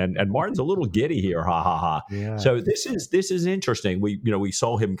upon. And Martin's a little giddy here, ha ha ha. Yeah. So this is interesting. We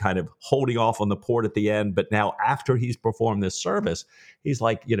saw him kind of holding off on the port at the end, but now after he's performed this service, he's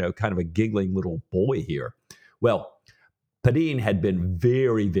like, kind of a giggling little boy here. Well, Padeen had been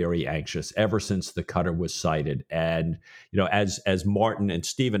very, very anxious ever since the cutter was sighted. And, as Martin and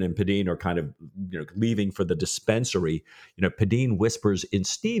Stephen and Padeen are kind of, leaving for the dispensary, Padeen whispers in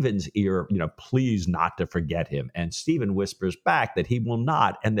Stephen's ear, please not to forget him. And Stephen whispers back that he will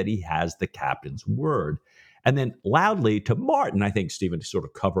not and that he has the captain's word. And then loudly to Martin, I think Stephen, to sort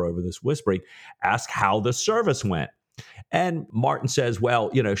of cover over this whispering, ask how the service went. And Martin says, well,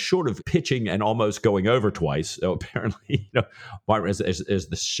 short of pitching and almost going over twice, so apparently, Martin, as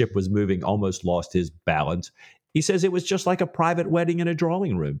the ship was moving, almost lost his balance. He says it was just like a private wedding in a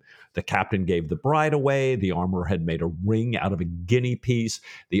drawing room. The captain gave the bride away. The armorer had made a ring out of a guinea piece.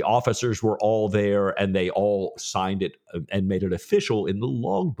 The officers were all there, and they all signed it and made it official in the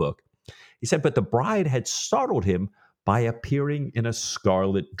logbook. He said, but the bride had startled him by appearing in a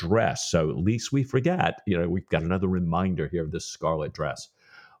scarlet dress. So at least we forget, we've got another reminder here of this scarlet dress.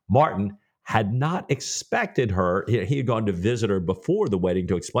 Martin had not expected her. He had gone to visit her before the wedding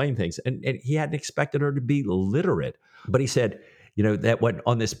to explain things, and he hadn't expected her to be literate. But he said, that when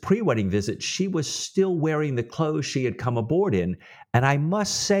on this pre-wedding visit, she was still wearing the clothes she had come aboard in. And I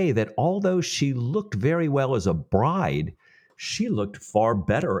must say that although she looked very well as a bride, she looked far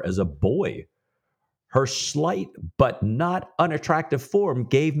better as a boy. Her slight but not unattractive form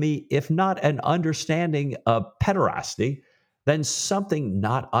gave me, if not an understanding of pederasty, then something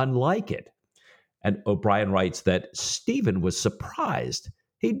not unlike it. And O'Brien writes that Stephen was surprised.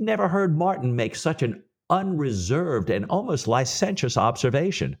 He'd never heard Martin make such an unreserved and almost licentious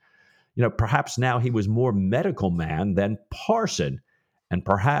observation. Perhaps now he was more medical man than parson. And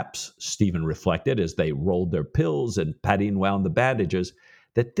perhaps, Stephen reflected as they rolled their pills and Padeen wound the bandages,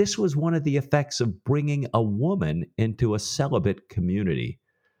 that this was one of the effects of bringing a woman into a celibate community.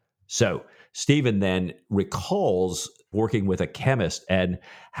 So Stephen then recalls working with a chemist and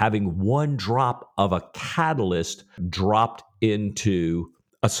having one drop of a catalyst dropped into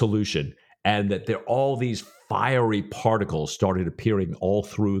a solution, and that all these fiery particles started appearing all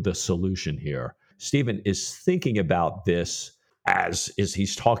through the solution here. Stephen is thinking about this as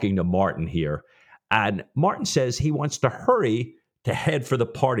he's talking to Martin here. And Martin says he wants to hurry to head for the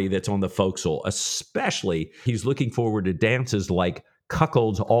party that's on the forecastle. Especially, he's looking forward to dances like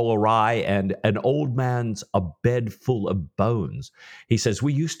Cuckolds All Awry and An Old Man's A Bed Full of Bones. He says,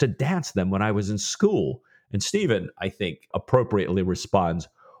 we used to dance them when I was in school. And Stephen, I think, appropriately responds,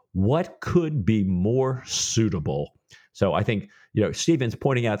 what could be more suitable? So I think, Stephen's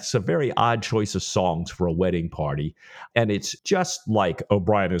pointing out it's a very odd choice of songs for a wedding party. And it's just like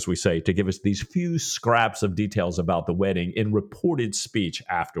O'Brien, as we say, to give us these few scraps of details about the wedding in reported speech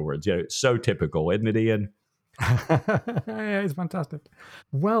afterwards. It's so typical, isn't it, Ian? Yeah, it's fantastic.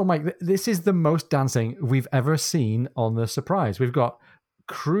 Well, Mike, this is the most dancing we've ever seen on the Surprise. We've got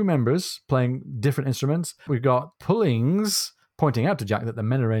crew members playing different instruments. We've got Pullings pointing out to Jack that the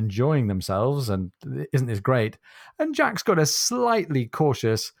men are enjoying themselves and isn't this great? And Jack's got a slightly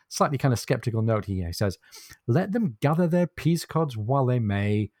cautious, slightly kind of skeptical note here. He says, let them gather their peas cods while they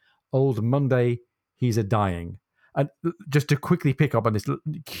may. Old Monday, he's a-dying. And just to quickly pick up on this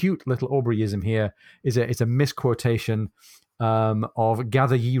cute little Aubreyism here, it's a misquotation of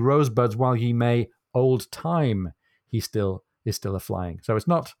gather ye rosebuds while ye may. Old time, he still is still a-flying. So it's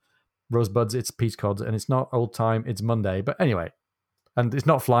not rosebuds, it's peas cods, and it's not old time, it's Monday. But anyway, and it's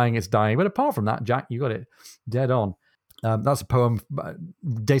not flying, it's dying. But apart from that, Jack, you got it dead on. That's a poem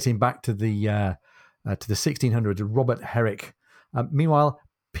dating back to the 1600s, Robert Herrick. Meanwhile,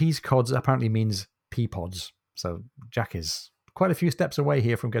 peas cods apparently means pea pods. So Jack is quite a few steps away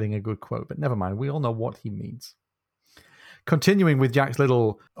here from getting a good quote, but never mind. We all know what he means. Continuing with Jack's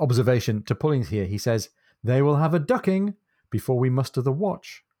little observation to Pullings here, he says, they will have a ducking before we muster the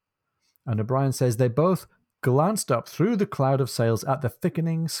watch. And O'Brien says they both glanced up through the cloud of sails at the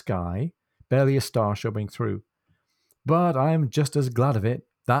thickening sky barely a star showing through. But I'm just as glad of it.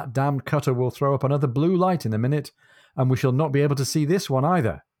 That damned cutter will throw up another blue light in a minute, and we shall not be able to see this one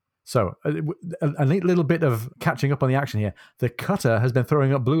either. So, a neat little bit of catching up on the action here. The cutter has been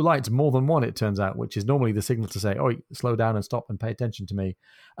throwing up blue lights more than one, it turns out, which is normally the signal to say, oh, slow down and stop and pay attention to me.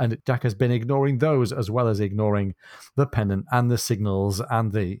 And Jack has been ignoring those as well as ignoring the pennant and the signals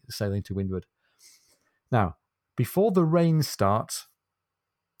and the sailing to windward. Now, before the rain starts,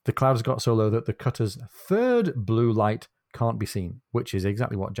 the clouds got so low that the cutter's third blue light can't be seen, which is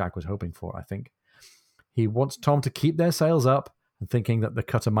exactly what Jack was hoping for, I think. He wants Tom to keep their sails up and thinking that the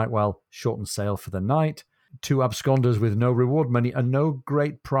cutter might well shorten sail for the night. Two absconders with no reward money and no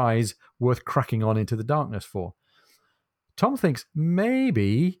great prize worth cracking on into the darkness for. Tom thinks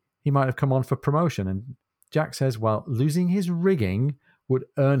maybe he might have come on for promotion, and Jack says, well, losing his rigging would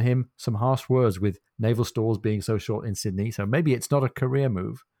earn him some harsh words with naval stores being so short in Sydney, so maybe it's not a career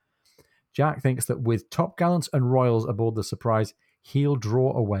move. Jack thinks that with top gallants and royals aboard the Surprise, he'll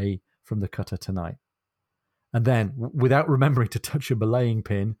draw away from the cutter tonight. And then, without remembering to touch a belaying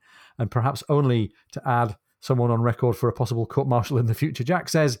pin, and perhaps only to add someone on record for a possible court-martial in the future, Jack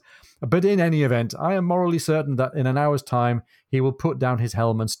says, but in any event, I am morally certain that in an hour's time, he will put down his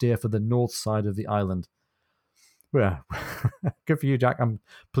helm and steer for the north side of the island. Well, good for you, Jack. I'm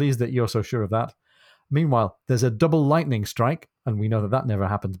pleased that you're so sure of that. Meanwhile, there's a double lightning strike, and we know that that never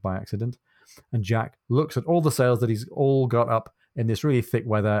happens by accident. And Jack looks at all the sails that he's all got up in this really thick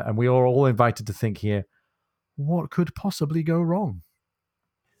weather, and we are all invited to think here, what could possibly go wrong?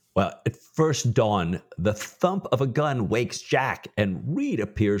 Well, at first dawn, the thump of a gun wakes Jack, and Reed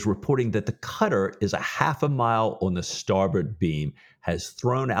appears reporting that the cutter is a half a mile on the starboard beam, has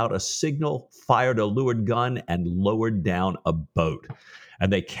thrown out a signal, fired a leeward gun, and lowered down a boat.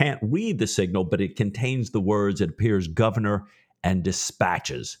 And they can't read the signal, but it contains the words, it appears, governor and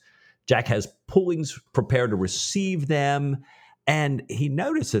dispatches. Jack has pullings prepared to receive them, and he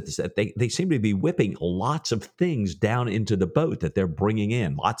notices that they seem to be whipping lots of things down into the boat that they're bringing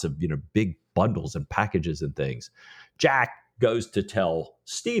in, lots of big bundles and packages and things. Jack goes to tell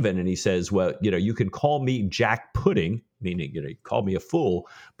Stephen, and he says, well, you can call me Jack Pudding, meaning, you call me a fool,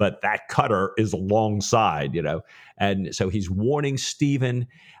 but that cutter is alongside, And so he's warning Stephen,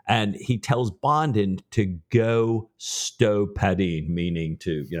 and he tells Bondin to go stow Padeen, meaning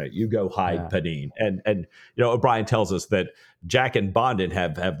to, you go hide Padeen. And O'Brien tells us that Jack and Bondin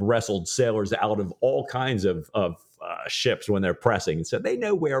have wrestled sailors out of all kinds of ships when they're pressing. And so they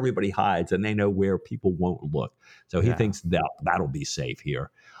know where everybody hides, and they know where people won't look. So he thinks that'll be safe here.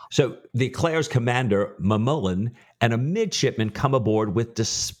 So the Claire's commander, Mamullen, and a midshipman come aboard with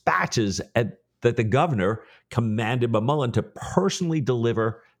dispatches that the governor commanded Mamullen to personally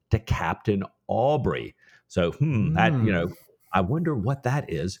deliver to Captain Aubrey. So, that, I wonder what that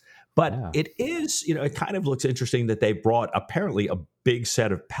is. But it is, it kind of looks interesting that they brought apparently a big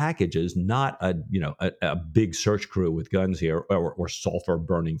set of packages, not a big search crew with guns here or sulfur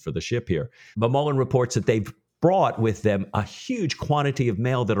burning for the ship here. Mamullen reports that they've brought with them a huge quantity of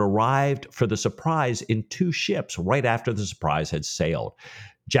mail that arrived for the Surprise in 2 ships right after the Surprise had sailed.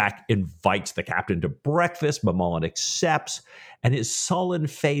 Jack invites the captain to breakfast. Mamullen accepts, and his sullen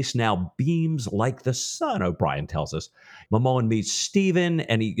face now beams like the sun, O'Brien tells us. Mamullen meets Stephen,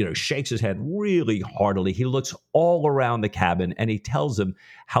 and he shakes his head really heartily. He looks all around the cabin, and he tells him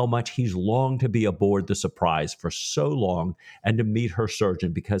how much he's longed to be aboard the Surprise for so long and to meet her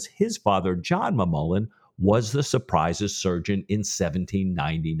surgeon, because his father, John Mamullen, was the Surprise's surgeon in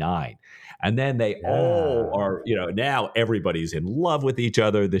 1799. And then they all are, now everybody's in love with each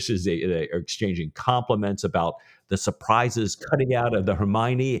other. This is they're exchanging compliments about the Surprise's cutting out of the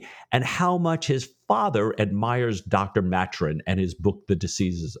Hermione and how much his father admires Dr. Matron and his book, The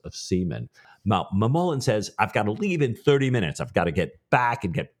Diseases of Seamen. Now, Mamullen says, I've got to leave in 30 minutes. I've got to get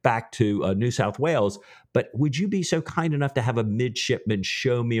back to New South Wales. But would you be so kind enough to have a midshipman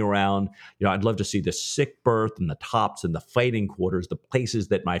show me around? I'd love to see the sick berth and the tops and the fighting quarters, the places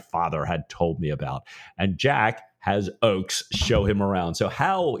that my father had told me about. And Jack has Oakes show him around. So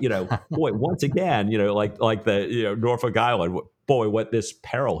how, boy, once again, like the, Norfolk Island, boy, what this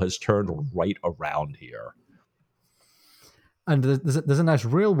peril has turned right around here. And there's a nice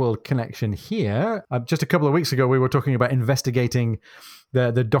real-world connection here. Just a couple of weeks ago, we were talking about investigating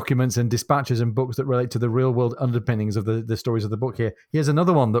the documents and dispatches and books that relate to the real-world underpinnings of the stories of the book here. Here's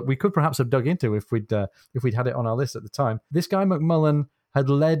another one that we could perhaps have dug into if we'd had it on our list at the time. This guy, McMullen, had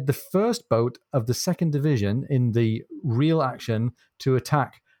led the first boat of the 2nd Division in the real action to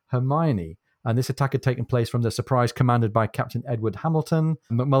attack Hermione. And this attack had taken place from the Surprise commanded by Captain Edward Hamilton.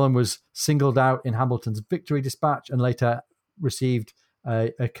 McMullen was singled out in Hamilton's victory dispatch and later received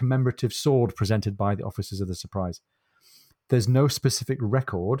a commemorative sword presented by the officers of the Surprise. There's no specific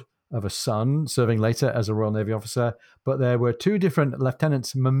record of a son serving later as a Royal Navy officer, but there were two different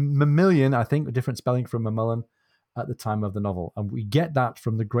lieutenants, Mamillion, I think, a different spelling from Mamullen, at the time of the novel. And we get that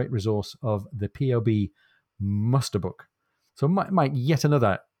from the great resource of the POB muster book. So Mike, yet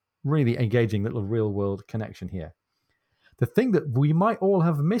another really engaging little real-world connection here. The thing that we might all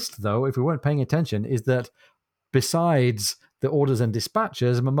have missed, though, if we weren't paying attention, is that besides the orders and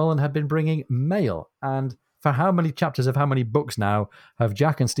dispatches, Mamullen had been bringing mail. And for how many chapters of how many books now have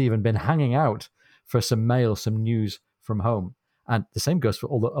Jack and Stephen been hanging out for some mail, some news from home? And the same goes for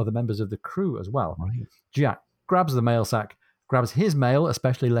all the other members of the crew as well. Right. Jack grabs the mail sack, grabs his mail,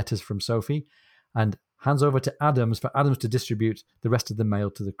 especially letters from Sophie, and hands over to Adams for Adams to distribute the rest of the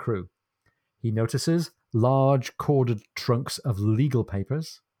mail to the crew. He notices large corded trunks of legal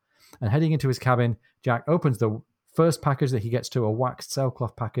papers, and heading into his cabin, Jack opens the first package that he gets to, a waxed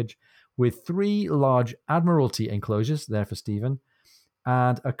sailcloth package with 3 large Admiralty enclosures there for Stephen,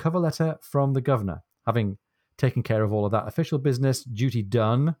 and a cover letter from the governor. Having taken care of all of that official business, duty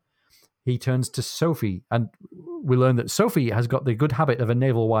done, he turns to Sophie, and we learn that Sophie has got the good habit of a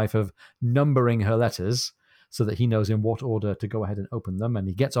naval wife of numbering her letters so that he knows in what order to go ahead and open them. And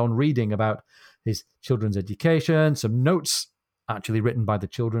he gets on reading about his children's education, some notes actually written by the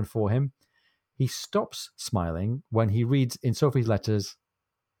children for him. He stops smiling when he reads in Sophie's letters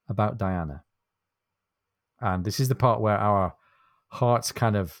about Diana. And this is the part where our hearts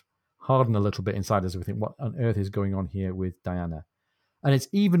kind of harden a little bit inside us. We think, what on earth is going on here with Diana? And it's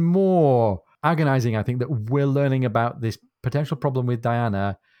even more agonizing, I think, that we're learning about this potential problem with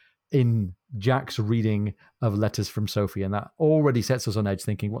Diana in Jack's reading of letters from Sophie. And that already sets us on edge,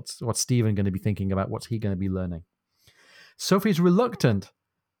 thinking, what's Stephen going to be thinking about? What's he going to be learning? Sophie's reluctant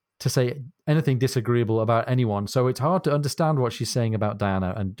to say anything disagreeable about anyone, so it's hard to understand what she's saying about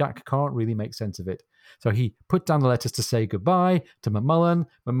Diana, and Jack can't really make sense of it. So he put down the letters to say goodbye to Mamullen.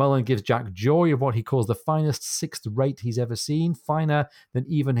 Mamullen gives Jack joy of what he calls the finest 6th rate he's ever seen, finer than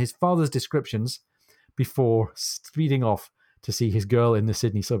even his father's descriptions, before speeding off to see his girl in the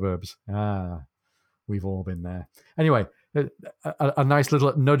Sydney suburbs. We've all been there. Anyway, a nice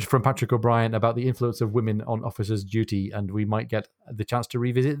little nudge from Patrick O'Brien about the influence of women on officers' duty, and we might get the chance to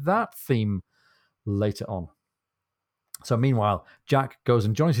revisit that theme later on. So meanwhile, Jack goes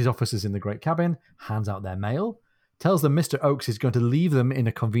and joins his officers in the great cabin, hands out their mail, tells them Mr. Oakes is going to leave them in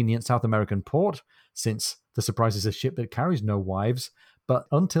a convenient South American port, since the Surprise is a ship that carries no wives. But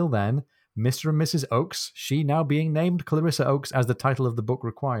until then, Mr. and Mrs. Oakes, she now being named Clarissa Oakes as the title of the book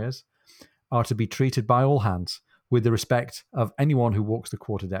requires, are to be treated by all hands with the respect of anyone who walks the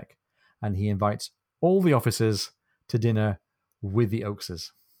quarterdeck. And he invites all the officers to dinner with the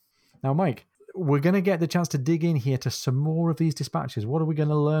Oakses. Now, Mike, we're going to get the chance to dig in here to some more of these dispatches. What are we going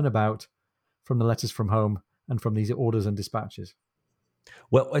to learn about from the letters from home and from these orders and dispatches?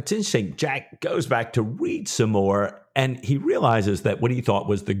 Well, it's interesting. Jack goes back to read some more, and he realizes that what he thought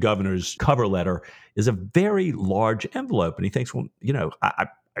was the governor's cover letter is a very large envelope. And he thinks, well,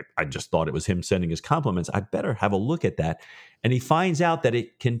 I just thought it was him sending his compliments. I'd better have a look at that. And he finds out that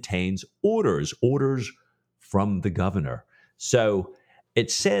it contains orders from the governor. So it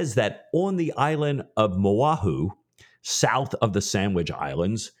says that on the island of Oahu, south of the Sandwich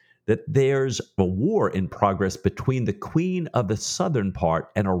Islands, that there's a war in progress between the queen of the southern part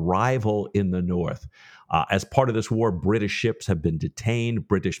and a rival in the north. As part of this war, British ships have been detained,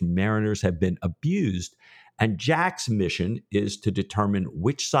 British mariners have been abused, and Jack's mission is to determine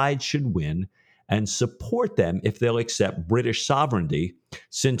which side should win and support them if they'll accept British sovereignty,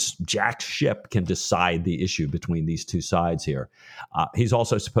 since Jack's ship can decide the issue between these two sides here. He's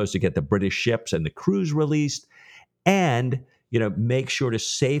also supposed to get the British ships and the crews released, and make sure to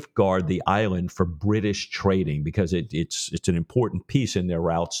safeguard the island for British trading, because it's an important piece in their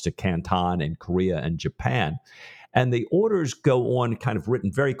routes to Canton and Korea and Japan. And the orders go on, kind of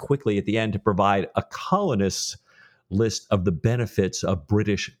written very quickly at the end, to provide a colonist's list of the benefits of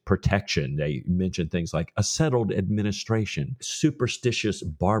British protection. They mention things like a settled administration, superstitious,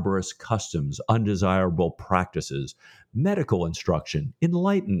 barbarous customs, undesirable practices, medical instruction,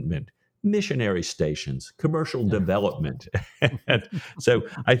 enlightenment, missionary stations, commercial development. And so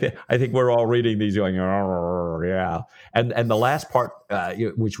I think we're all reading these going, oh, yeah. And the last part,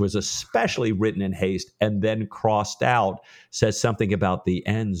 which was especially written in haste and then crossed out, says something about the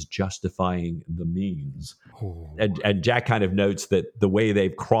ends justifying the means. And Jack kind of notes that the way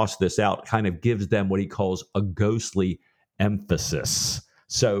they've crossed this out kind of gives them what he calls a ghostly emphasis.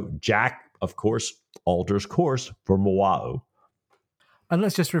 So Jack, of course, alters course for Oahu. And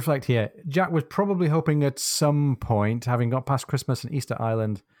let's just reflect here. Jack was probably hoping at some point, having got past Christmas and Easter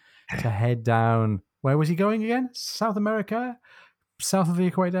Island, to head down. Where was he going again? South America? South of the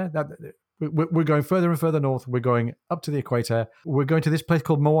equator? We're going further and further north. We're going up to the equator. We're going to this place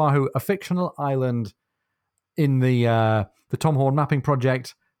called Oahu, a fictional island in the Tom Horn mapping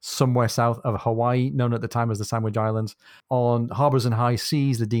project, somewhere south of Hawaii, known at the time as the Sandwich Islands. On Harbors and High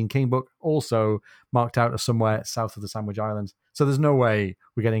Seas, the Dean King book, also marked out as somewhere south of the Sandwich Islands. So there's no way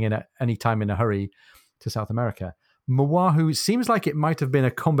we're getting in at any time in a hurry to South America. Oahu seems like it might have been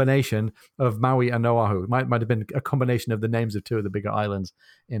a combination of Maui and Oahu. It might have been a combination of the names of two of the bigger islands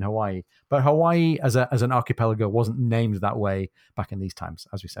in Hawaii. But Hawaii as an archipelago wasn't named that way back in these times.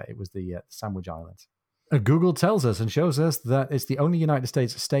 As we say, it was the Sandwich Islands. Google tells us and shows us that it's the only United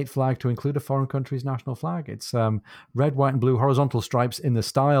States state flag to include a foreign country's national flag. It's red, white, and blue horizontal stripes in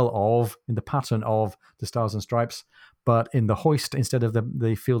the pattern of the Stars and Stripes. But in the hoist, instead of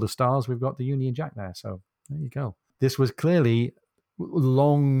the field of stars, we've got the Union Jack there. So there you go. This was clearly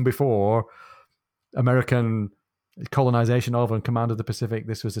long before American colonization of and command of the Pacific.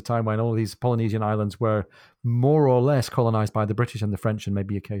 This was a time when all these Polynesian islands were more or less colonized by the British and the French and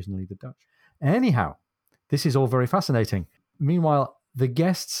maybe occasionally the Dutch. Anyhow, this is all very fascinating. Meanwhile, the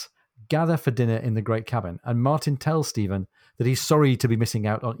guests gather for dinner in the Great Cabin, and Martin tells Stephen that he's sorry to be missing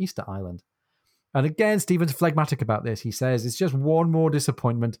out on Easter Island. And again, Stephen's phlegmatic about this. He says it's just one more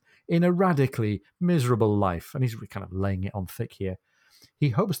disappointment in a radically miserable life. And he's kind of laying it on thick here. He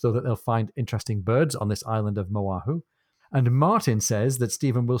hopes, though, that they'll find interesting birds on this island of Oahu. And Martin says that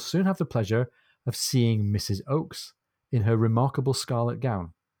Stephen will soon have the pleasure of seeing Mrs. Oakes in her remarkable scarlet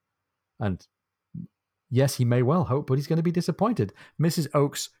gown. And yes, he may well hope, but he's going to be disappointed. Mrs.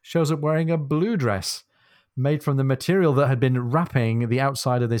 Oakes shows up wearing a blue dress made from the material that had been wrapping the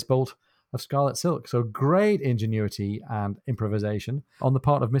outside of this bolt of scarlet silk. So great ingenuity and improvisation on the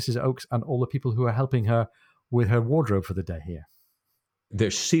part of Mrs. Oakes and all the people who are helping her with her wardrobe for the day here. They're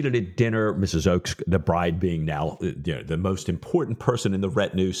seated at dinner. Mrs. Oakes, the bride being now the most important person in the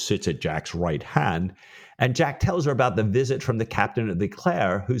retinue, sits at Jack's right hand. And Jack tells her about the visit from the captain of the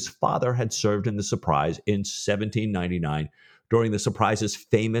Clare, whose father had served in the Surprise in 1799 during the Surprise's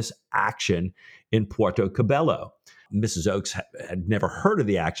famous action in Puerto Cabello. Mrs. Oakes had never heard of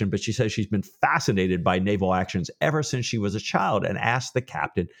the action, but she says she's been fascinated by naval actions ever since she was a child and asked the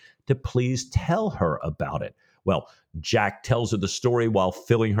captain to please tell her about it. Well, Jack tells her the story while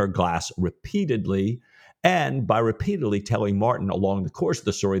filling her glass repeatedly, and by repeatedly telling Martin along the course of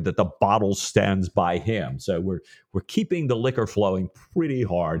the story that the bottle stands by him. So we're keeping the liquor flowing pretty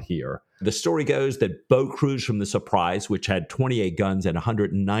hard here. The story goes that boat crews from the Surprise, which had 28 guns and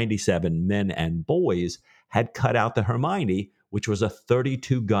 197 men and boys, had cut out the Hermione, which was a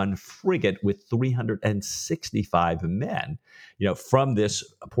 32-gun frigate with 365 men, from this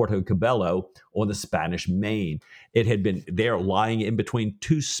Puerto Cabello on the Spanish Main. It had been there lying in between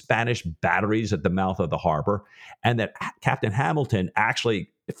two Spanish batteries at the mouth of the harbor, and that Captain Hamilton,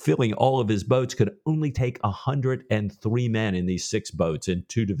 actually filling all of his boats, could only take 103 men in these 6 boats in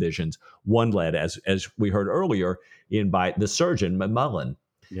 2 divisions, one led, as we heard earlier, in by the surgeon, McMullen.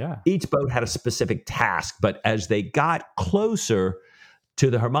 Yeah. Each boat had a specific task, but as they got closer to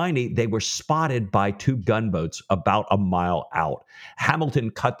the Hermione, they were spotted by 2 gunboats about a mile out. Hamilton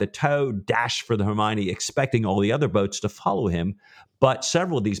cut the tow, dashed for the Hermione, expecting all the other boats to follow him, but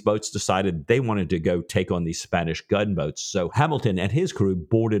several of these boats decided they wanted to go take on these Spanish gunboats. So Hamilton and his crew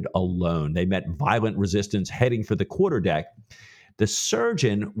boarded alone. They met violent resistance heading for the quarterdeck. The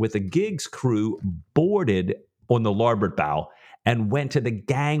surgeon with the gig's crew boarded on the larboard bow and went to the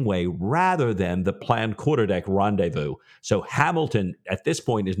gangway rather than the planned quarterdeck rendezvous. So Hamilton, at this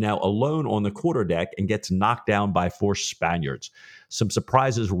point, is now alone on the quarterdeck and gets knocked down by 4 Spaniards. Some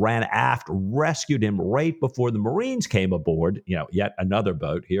surprises ran aft, rescued him right before the Marines came aboard, yet another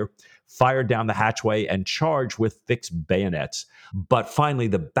boat here, fired down the hatchway and charged with fixed bayonets. But finally,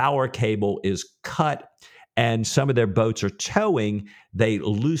 the bower cable is cut, and some of their boats are towing. They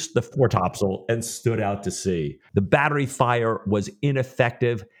loosed the foretopsail and stood out to sea. The battery fire was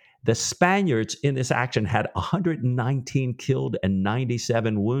ineffective. The Spaniards in this action had 119 killed and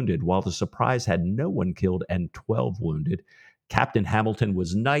 97 wounded, while the Surprise had no one killed and 12 wounded. Captain Hamilton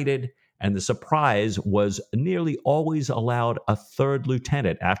was knighted, and the Surprise was nearly always allowed a 3rd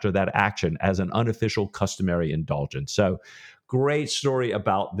lieutenant after that action as an unofficial customary indulgence. So, great story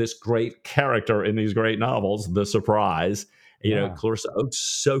about this great character in these great novels, The Surprise. Clarissa Oakes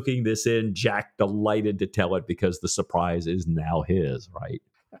soaking this in, Jack delighted to tell it because the surprise is now his, right?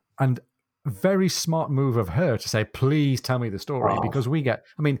 And very smart move of her to say, please tell me the story, because we've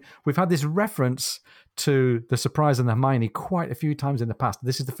had this reference to the surprise and the Hermione quite a few times in the past.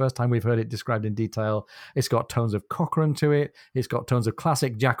 This is the first time we've heard it described in detail. It's got tones of Cochrane to it. It's got tones of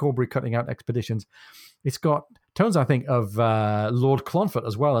classic Jack Aubrey cutting out expeditions. It's got tones, I think, of Lord Clonfert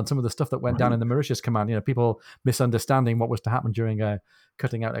as well, and some of the stuff that went down in the Mauritius Command, people misunderstanding what was to happen during a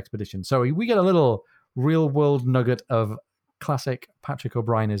cutting out expedition. So we get a little real world nugget of classic Patrick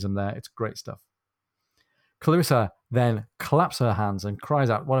O'Brienism there. It's great stuff. Clarissa then claps her hands and cries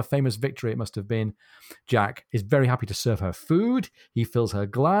out, what a famous victory it must have been. Jack is very happy to serve her food. He fills her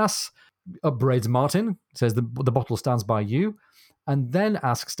glass, upbraids Martin, says the bottle stands by you, and then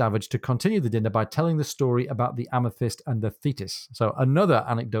asks Stavage to continue the dinner by telling the story about the amethyst and the Thetis. So another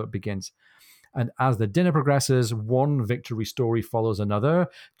anecdote begins. And as the dinner progresses, one victory story follows another.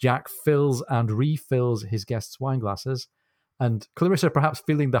 Jack fills and refills his guests' wine glasses. And Clarissa, perhaps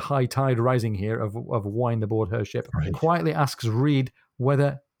feeling the high tide rising here of wine aboard her ship, quietly asks Reed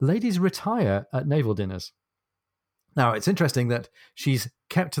whether ladies retire at naval dinners. Now, it's interesting that she's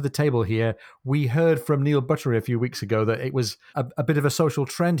kept to the table here. We heard from Neil Buttery a few weeks ago that it was a bit of a social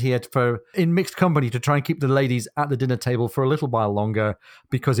trend here in mixed company to try and keep the ladies at the dinner table for a little while longer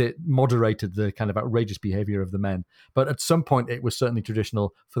because it moderated the kind of outrageous behavior of the men. But at some point, it was certainly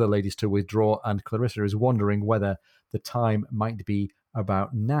traditional for the ladies to withdraw, and Clarissa is wondering whether the time might be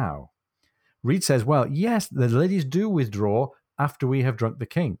about now. Reed says, well, yes, the ladies do withdraw after we have drunk the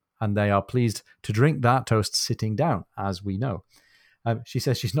king, and they are pleased to drink that toast sitting down, as we know. She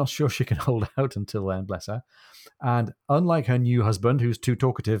says she's not sure she can hold out until then, bless her. And unlike her new husband, who's too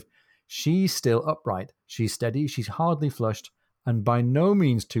talkative, she's still upright. She's steady, she's hardly flushed, and by no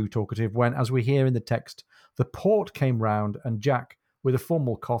means too talkative when, as we hear in the text, the port came round and Jack, with a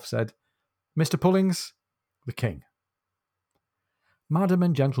formal cough, said, Mr. Pullings, the king. Madam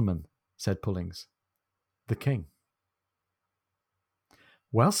and gentlemen, said Pullings, the king.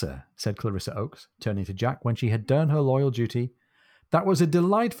 Well, sir, said Clarissa Oakes, turning to Jack when she had done her loyal duty, that was a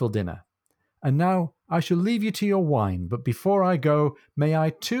delightful dinner. And now I shall leave you to your wine, but before I go, may I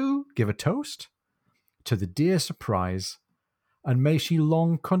too give a toast to the dear surprise, and may she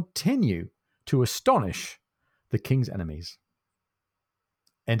long continue to astonish the king's enemies.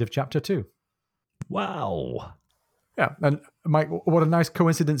 End of chapter 2. Wow. Yeah, and Mike, what a nice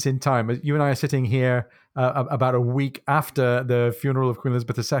coincidence in time. You and I are sitting here about a week after the funeral of Queen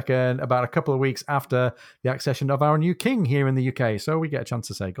Elizabeth II, about a couple of weeks after the accession of our new king here in the UK. So we get a chance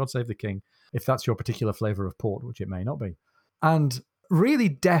to say, God save the king, if that's your particular flavour of port, which it may not be. And really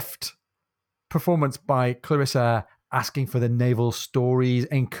deft performance by Clarissa, asking for the naval stories,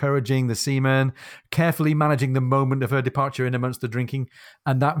 encouraging the seamen, carefully managing the moment of her departure in amongst the drinking,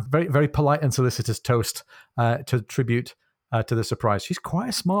 and that very, very polite and solicitous toast to tribute to the surprise. She's quite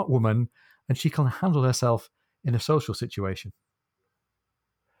a smart woman, and she can handle herself in a social situation.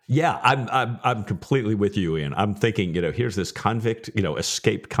 Yeah, I'm completely with you, Ian. I'm thinking, here's this convict,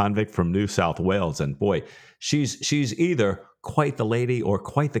 escaped convict from New South Wales, and boy, she's either quite the lady or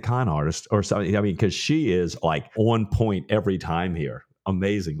quite the con artist or something. I mean, because she is like on point every time here,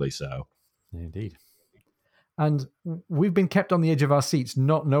 amazingly so. Indeed. And we've been kept on the edge of our seats,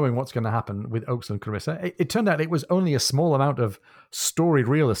 not knowing what's going to happen with Oakes and Clarissa. It turned out it was only a small amount of storied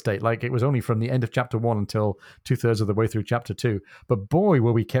real estate. Like, it was only from the end of chapter 1 until 2/3 of the way through chapter 2. But boy,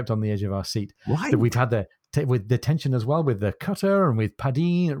 were we kept on the edge of our seat. Right. That we've had with the tension as well with the cutter and with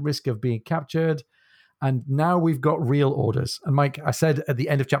Padeen at risk of being captured. And now we've got real orders. And Mike, I said at the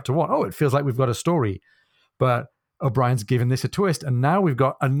end of chapter 1, it feels like we've got a story. But O'Brien's given this a twist, and now we've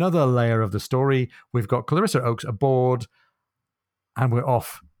got another layer of the story. We've got Clarissa Oakes aboard, and we're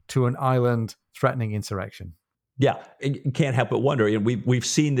off to an island threatening insurrection. Yeah, you can't help but wonder. And we've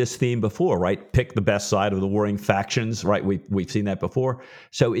seen this theme before, right? Pick the best side of the warring factions, right? We've seen that before.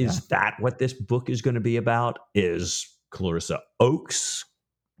 So is that what this book is going to be about? Is Clarissa Oakes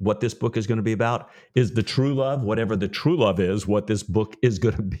what this book is going to be about? Is the Truelove, whatever the Truelove is, what this book is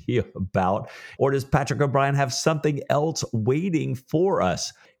going to be about? Or does Patrick O'Brien have something else waiting for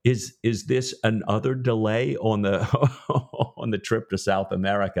us? Is this another delay on the on the trip to South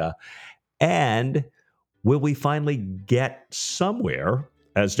America? And will we finally get somewhere,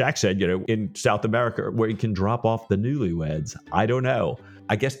 as Jack said, in South America, where you can drop off the newlyweds? I don't know.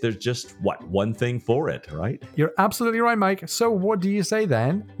 I guess there's just, one thing for it, right? You're absolutely right, Mike. So what do you say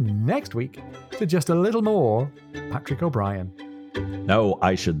then, next week, to just a little more Patrick O'Brien? No,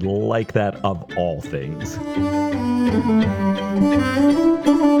 I should like that of all things.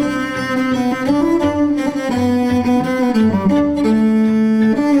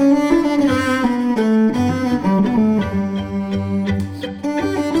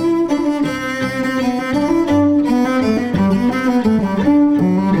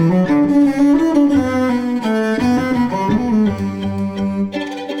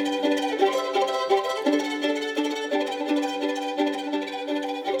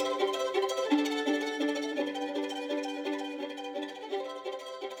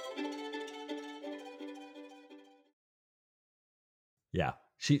 Yeah.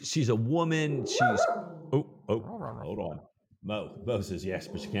 She's a woman. She's hold on. Mo says yes,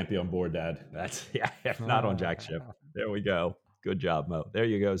 but she can't be on board, Dad. That's not on Jack's ship. There we go. Good job, Mo. There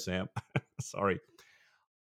you go, Sam. Sorry.